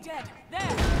walking dead.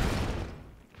 There.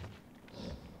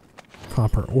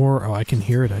 Copper ore. Oh, I can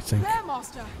hear it, I think.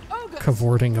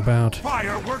 Cavorting about.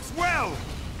 Fire works well.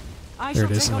 There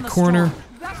it is in the corner.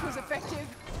 That was effective.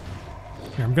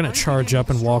 Here, I'm gonna charge up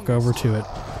and walk over to it.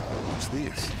 What's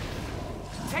this?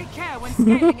 Take care when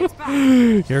scaling its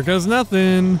back. Here goes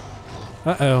nothing.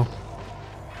 Uh-oh.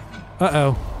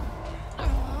 Uh-oh.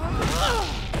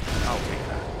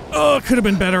 Oh, it could have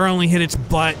been better. I only hit its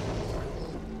butt.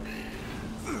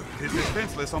 It's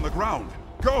defenseless on the ground.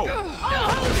 Go!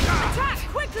 Attack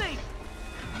quickly!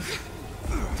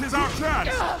 Tis our chance!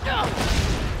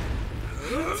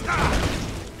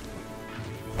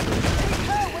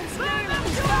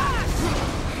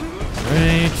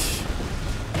 Right.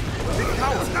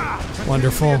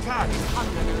 Wonderful.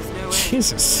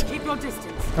 Jesus. Keep your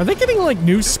distance. Are they getting, like,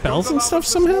 new spells and stuff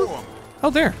somehow?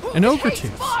 Oh, there. An ogre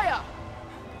tooth.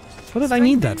 What did I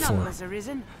need that for?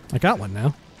 I got one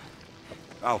now.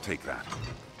 I'll take that.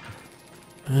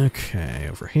 Okay,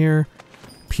 over here.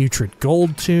 Putrid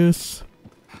gold tooth.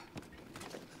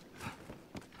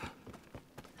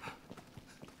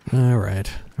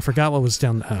 Alright. I forgot what was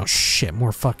down. Oh shit,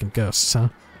 more fucking ghosts, huh?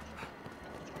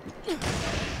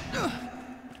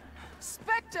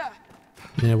 Spectre!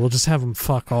 Yeah, we'll just have them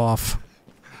fuck off.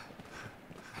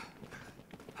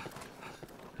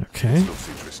 Okay.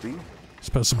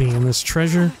 Supposed to be in this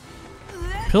treasure.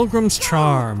 Pilgrim's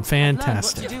Charm.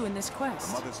 Fantastic. What to do in this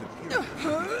quest?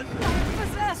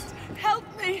 Possessed! Help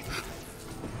me!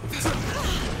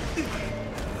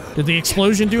 Did the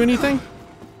explosion do anything?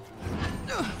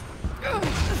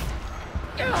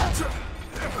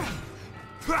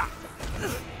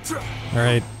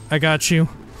 Alright, I got you.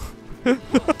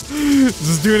 Does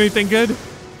this do anything good?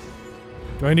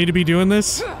 Do I need to be doing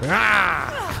this?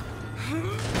 Ah!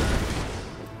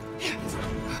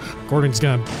 Gordon's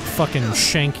gonna fucking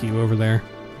shank you over there.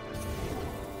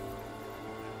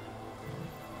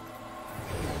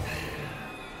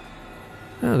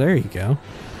 Oh, there you go.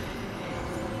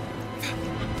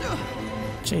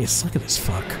 Jeez, look at this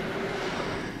fuck.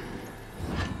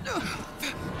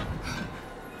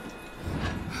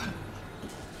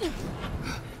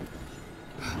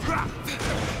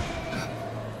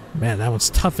 Man, that one's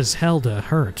tough as hell to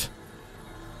hurt.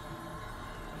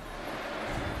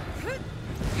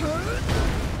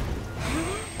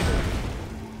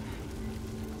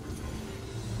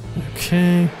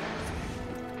 Okay.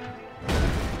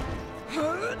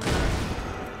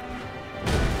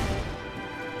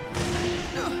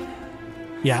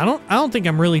 Yeah, I don't think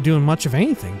I'm really doing much of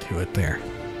anything to it there.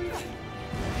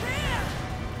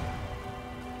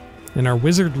 And our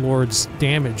Wizard Lord's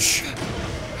damage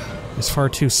is far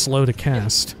too slow to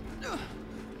cast.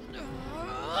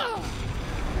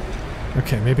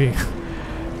 Okay, maybe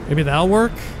that'll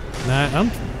work. Nah,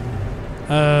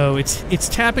 oh, it's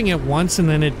tapping it once and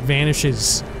then it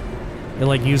vanishes. It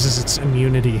like uses its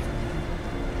immunity.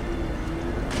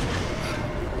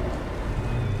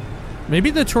 Maybe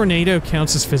the tornado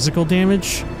counts as physical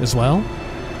damage as well?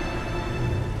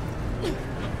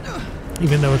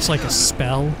 Even though it's like a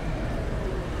spell?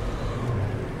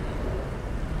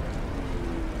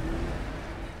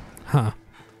 Huh.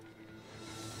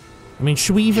 I mean,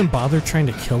 should we even bother trying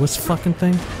to kill this fucking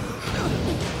thing?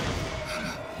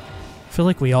 I feel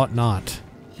like we ought not.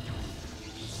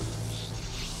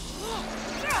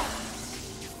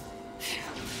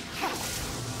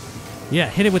 Yeah,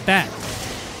 hit it with that.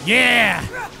 Yeah!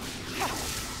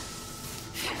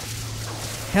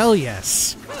 Hell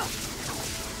yes.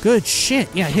 Good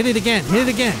shit. Yeah, hit it again. Hit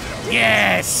it again.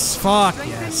 Yes! Fuck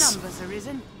yes.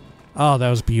 Oh, that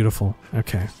was beautiful.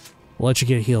 Okay. We'll let you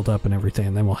get healed up and everything,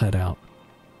 and then we'll head out.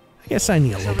 I guess I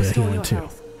need a little bit of healing too.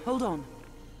 Hold on.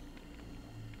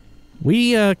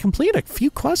 We completed a few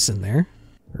quests in there.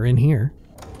 Or in here.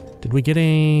 Did we get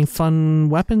any fun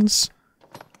weapons?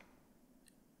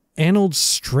 Anode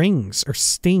strings, or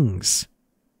stings.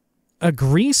 A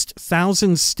greased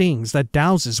 1,000 stings that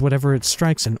douses whatever it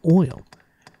strikes in oil.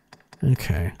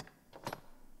 Okay.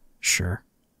 Sure.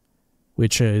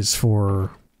 Which is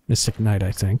for Mystic Knight,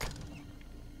 I think.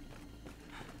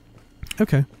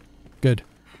 Okay. Good.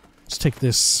 Let's take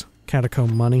this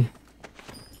catacomb money.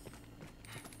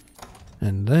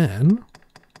 And then...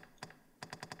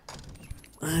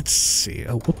 let's see.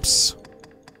 Oh, whoops.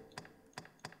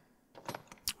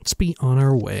 Let's be on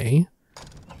our way.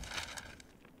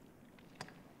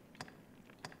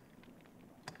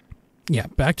 Yeah,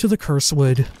 back to the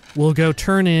Cursewood. We'll go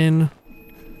turn in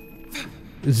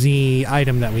the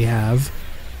item that we have.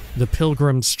 The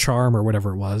Pilgrim's Charm or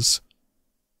whatever it was.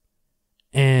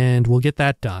 And we'll get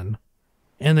that done.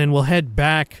 And then we'll head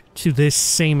back to this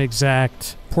same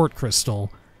exact port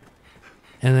crystal.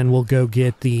 And then we'll go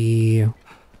get the...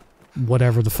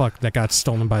 whatever the fuck that got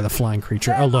stolen by the flying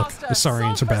creature. Oh look, the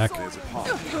Saurians are back. I'll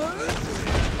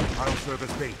serve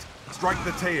as bait. Strike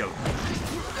the tail.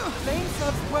 Lane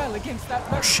serves well against that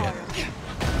oh shit.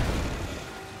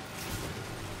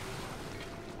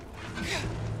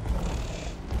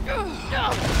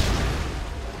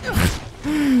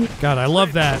 God, I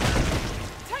love that.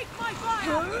 Take my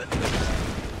fire.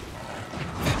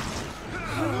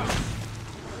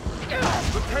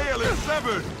 The tail is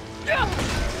severed.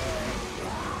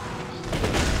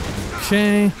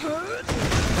 Okay.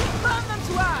 Burn them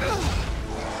to ash.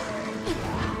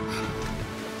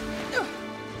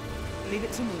 Leave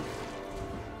it to me.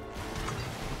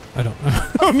 I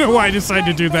don't know why I decided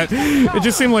to do that. It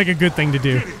just seemed like a good thing to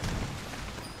do.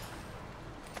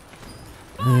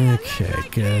 Okay,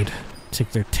 good.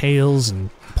 Take their tails and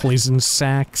poison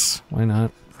sacks. Why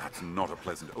not? That's not a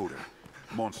pleasant odor.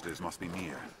 Monsters must be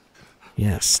near.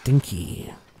 Yeah,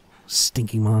 stinky.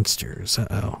 Stinky monsters.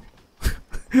 Uh-oh.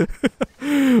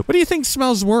 What do you think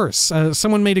smells worse?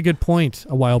 Someone made a good point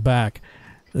a while back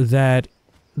that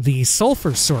the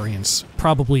sulfur saurians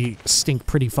probably stink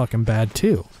pretty fucking bad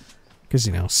too. Because,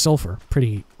 you know, sulfur,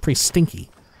 pretty stinky.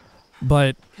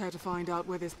 But Care to find out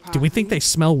where this do we think they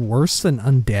smell worse than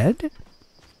undead?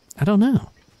 I don't know.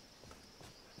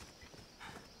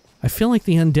 I feel like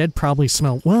the undead probably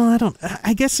smell... well,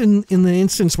 I guess in the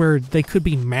instance where they could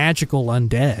be magical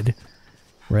undead,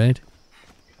 right?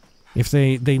 If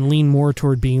they lean more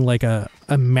toward being like a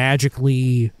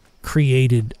magically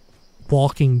created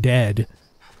Walking Dead,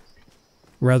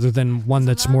 rather than one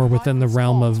that's more within the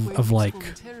realm of like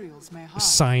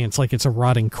science, like it's a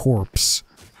rotting corpse.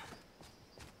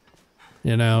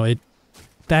 You know,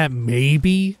 that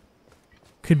maybe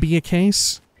could be a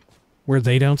case where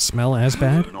they don't smell as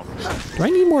bad. Do I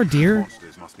need more deer?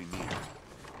 Monsters must be near.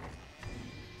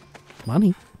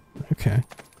 Money. Okay.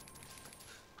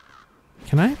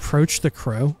 Can I approach the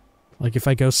crow? Like if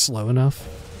I go slow enough?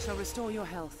 I shall restore your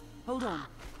health. Hold on.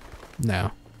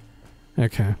 No.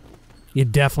 Okay. You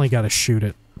definitely gotta shoot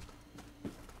it.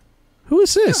 Who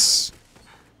is this?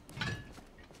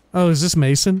 Oh, is this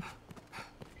Mason?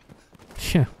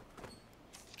 Yeah.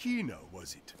 Quina,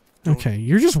 was it? Okay,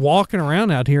 you're just walking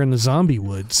around out here in the zombie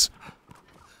woods.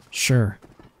 Sure.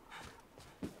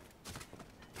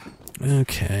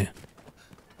 Okay.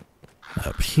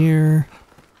 Up here.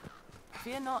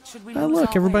 Fear not, should we Oh, lose look,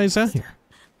 our everybody's way. out here.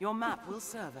 Your map will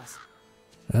serve us.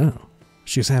 Oh.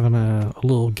 She's having a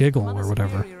little giggle Mother or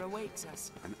whatever. Superior awaits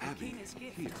us. An abbey Quina's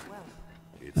gift here. as well.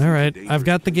 It's Alright, a I've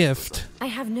got the dangerous gift. I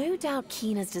have no doubt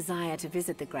Quina's desire to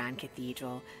visit the Grand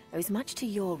Cathedral owes much to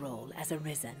your role as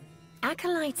Arisen.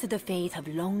 Acolytes of the faith have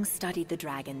long studied the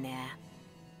dragon there.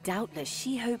 Doubtless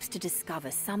she hopes to discover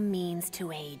some means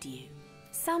to aid you.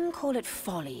 Some call it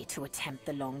folly to attempt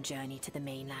the long journey to the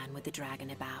mainland with the dragon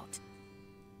about.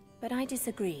 But I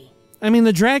disagree. I mean,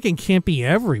 the dragon can't be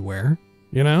everywhere,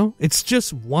 you know? It's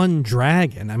just one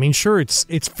dragon. I mean, sure,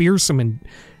 it's fearsome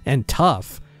and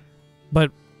tough,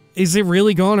 but is it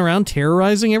really going around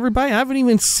terrorizing everybody? I haven't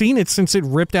even seen it since it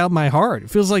ripped out my heart. It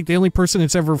feels like the only person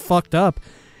it's ever fucked up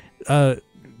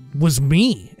was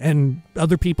me and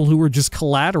other people who were just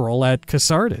collateral at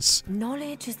Casardis.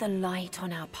 Knowledge is the light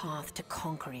on our path to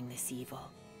conquering this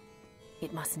evil.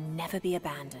 It must never be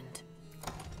abandoned.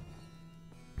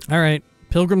 All right,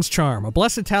 Pilgrim's Charm, a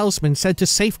blessed talisman said to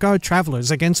safeguard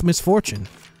travelers against misfortune.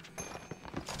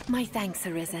 My thanks,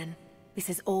 Arisen. This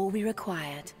is all we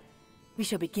required. We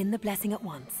shall begin the blessing at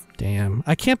once. Damn,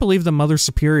 I can't believe the Mother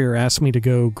Superior asked me to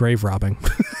go grave robbing.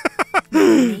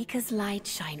 May the Maker's light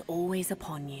shine always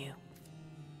upon you.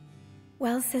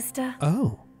 Well, sister.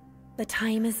 Oh. The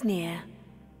time is near.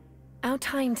 Our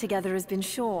time together has been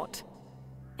short.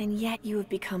 And yet you have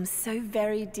become so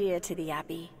very dear to the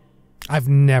Abbey. I've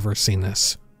never seen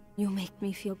this. You make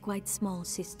me feel quite small,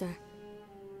 sister.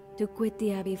 To quit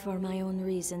the Abbey for my own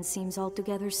reasons seems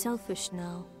altogether selfish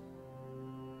now.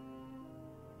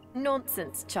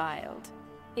 Nonsense, child.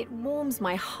 It warms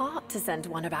my heart to send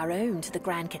one of our own to the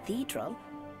Grand Cathedral.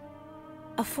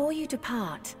 Before you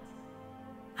depart,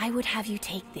 I would have you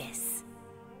take this.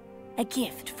 A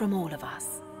gift from all of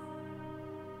us.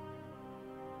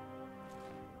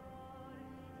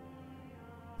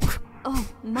 Oh,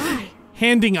 my!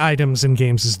 Handing items in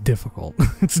games is difficult.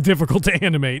 It's difficult to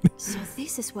animate. So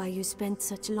this is why you spent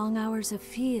such long hours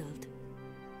afield.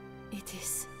 It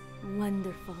is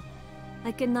wonderful.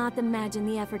 I cannot imagine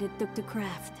the effort it took to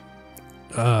craft.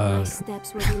 My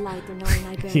steps will be lighter knowing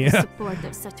I bear the support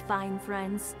of such fine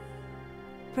friends.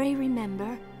 Pray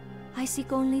remember, I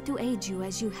seek only to aid you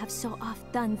as you have so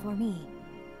oft done for me.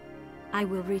 I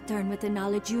will return with the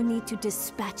knowledge you need to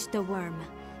dispatch the worm.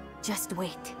 Just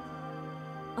wait.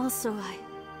 Also,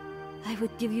 I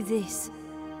would give you this.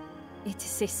 It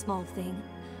is a small thing,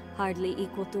 hardly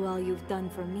equal to all you've done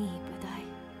for me, but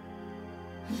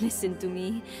listen to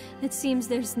me. It seems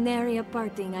there's nary a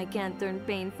parting I can't turn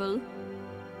painful.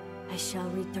 I shall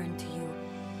return to you.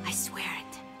 I swear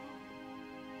it.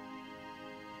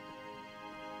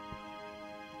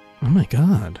 Oh my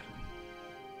god.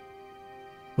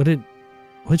 What'd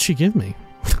she give me?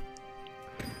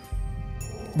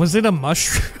 Was it a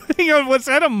mushroom? Was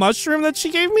that a mushroom that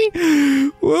she gave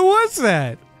me? What was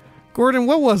that? Gordon,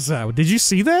 what was that? Did you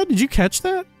see that? Did you catch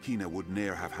that? Quina would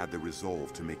ne'er have had the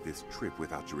resolve to make this trip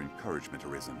without your encouragement,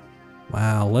 Arisen.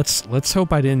 Wow, let's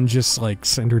hope I didn't just like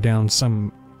send her down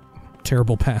some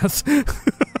terrible path.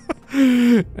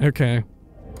 Okay.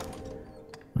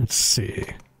 Let's see.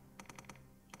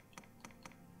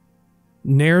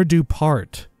 Ne'er do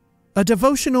part. A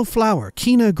devotional flower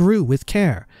Quina grew with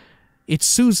care. It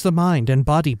soothes the mind and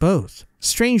body both.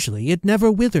 Strangely, it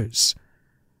never withers.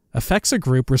 Affects a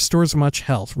group, restores much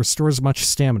health, restores much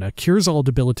stamina, cures all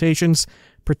debilitations,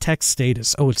 protects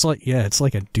status. Oh, it's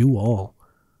like a do-all.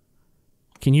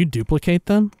 Can you duplicate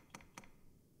them?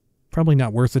 Probably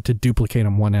not worth it to duplicate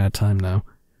them one at a time, though.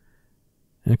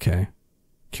 Okay.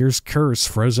 Cures curse,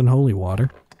 frozen holy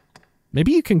water.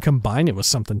 Maybe you can combine it with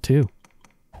something, too.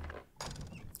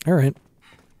 Alright.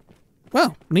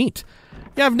 Well, neat.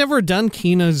 Yeah, I've never done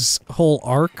Quina's whole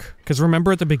arc, because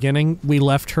remember at the beginning, we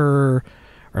left her...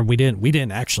 Or we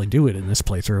didn't actually do it in this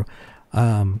playthrough.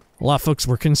 A lot of folks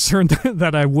were concerned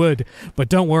that I would, but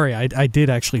don't worry, I did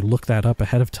actually look that up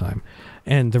ahead of time.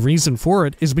 And the reason for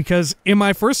it is because in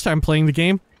my first time playing the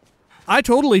game, I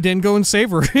totally didn't go and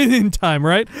save her in time,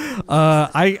 right?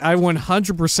 I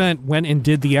 100% went and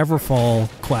did the Everfall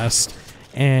quest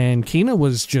and Quina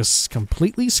was just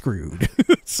completely screwed.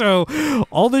 So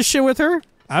all this shit with her,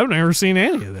 I've never seen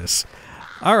any of this.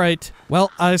 All right,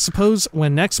 well, I suppose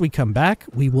when next we come back,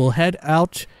 we will head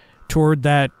out toward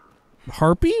that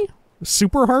harpy,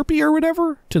 super harpy or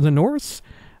whatever, to the north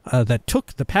that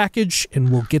took the package,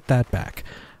 and we'll get that back.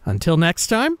 Until next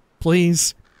time,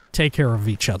 please take care of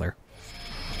each other.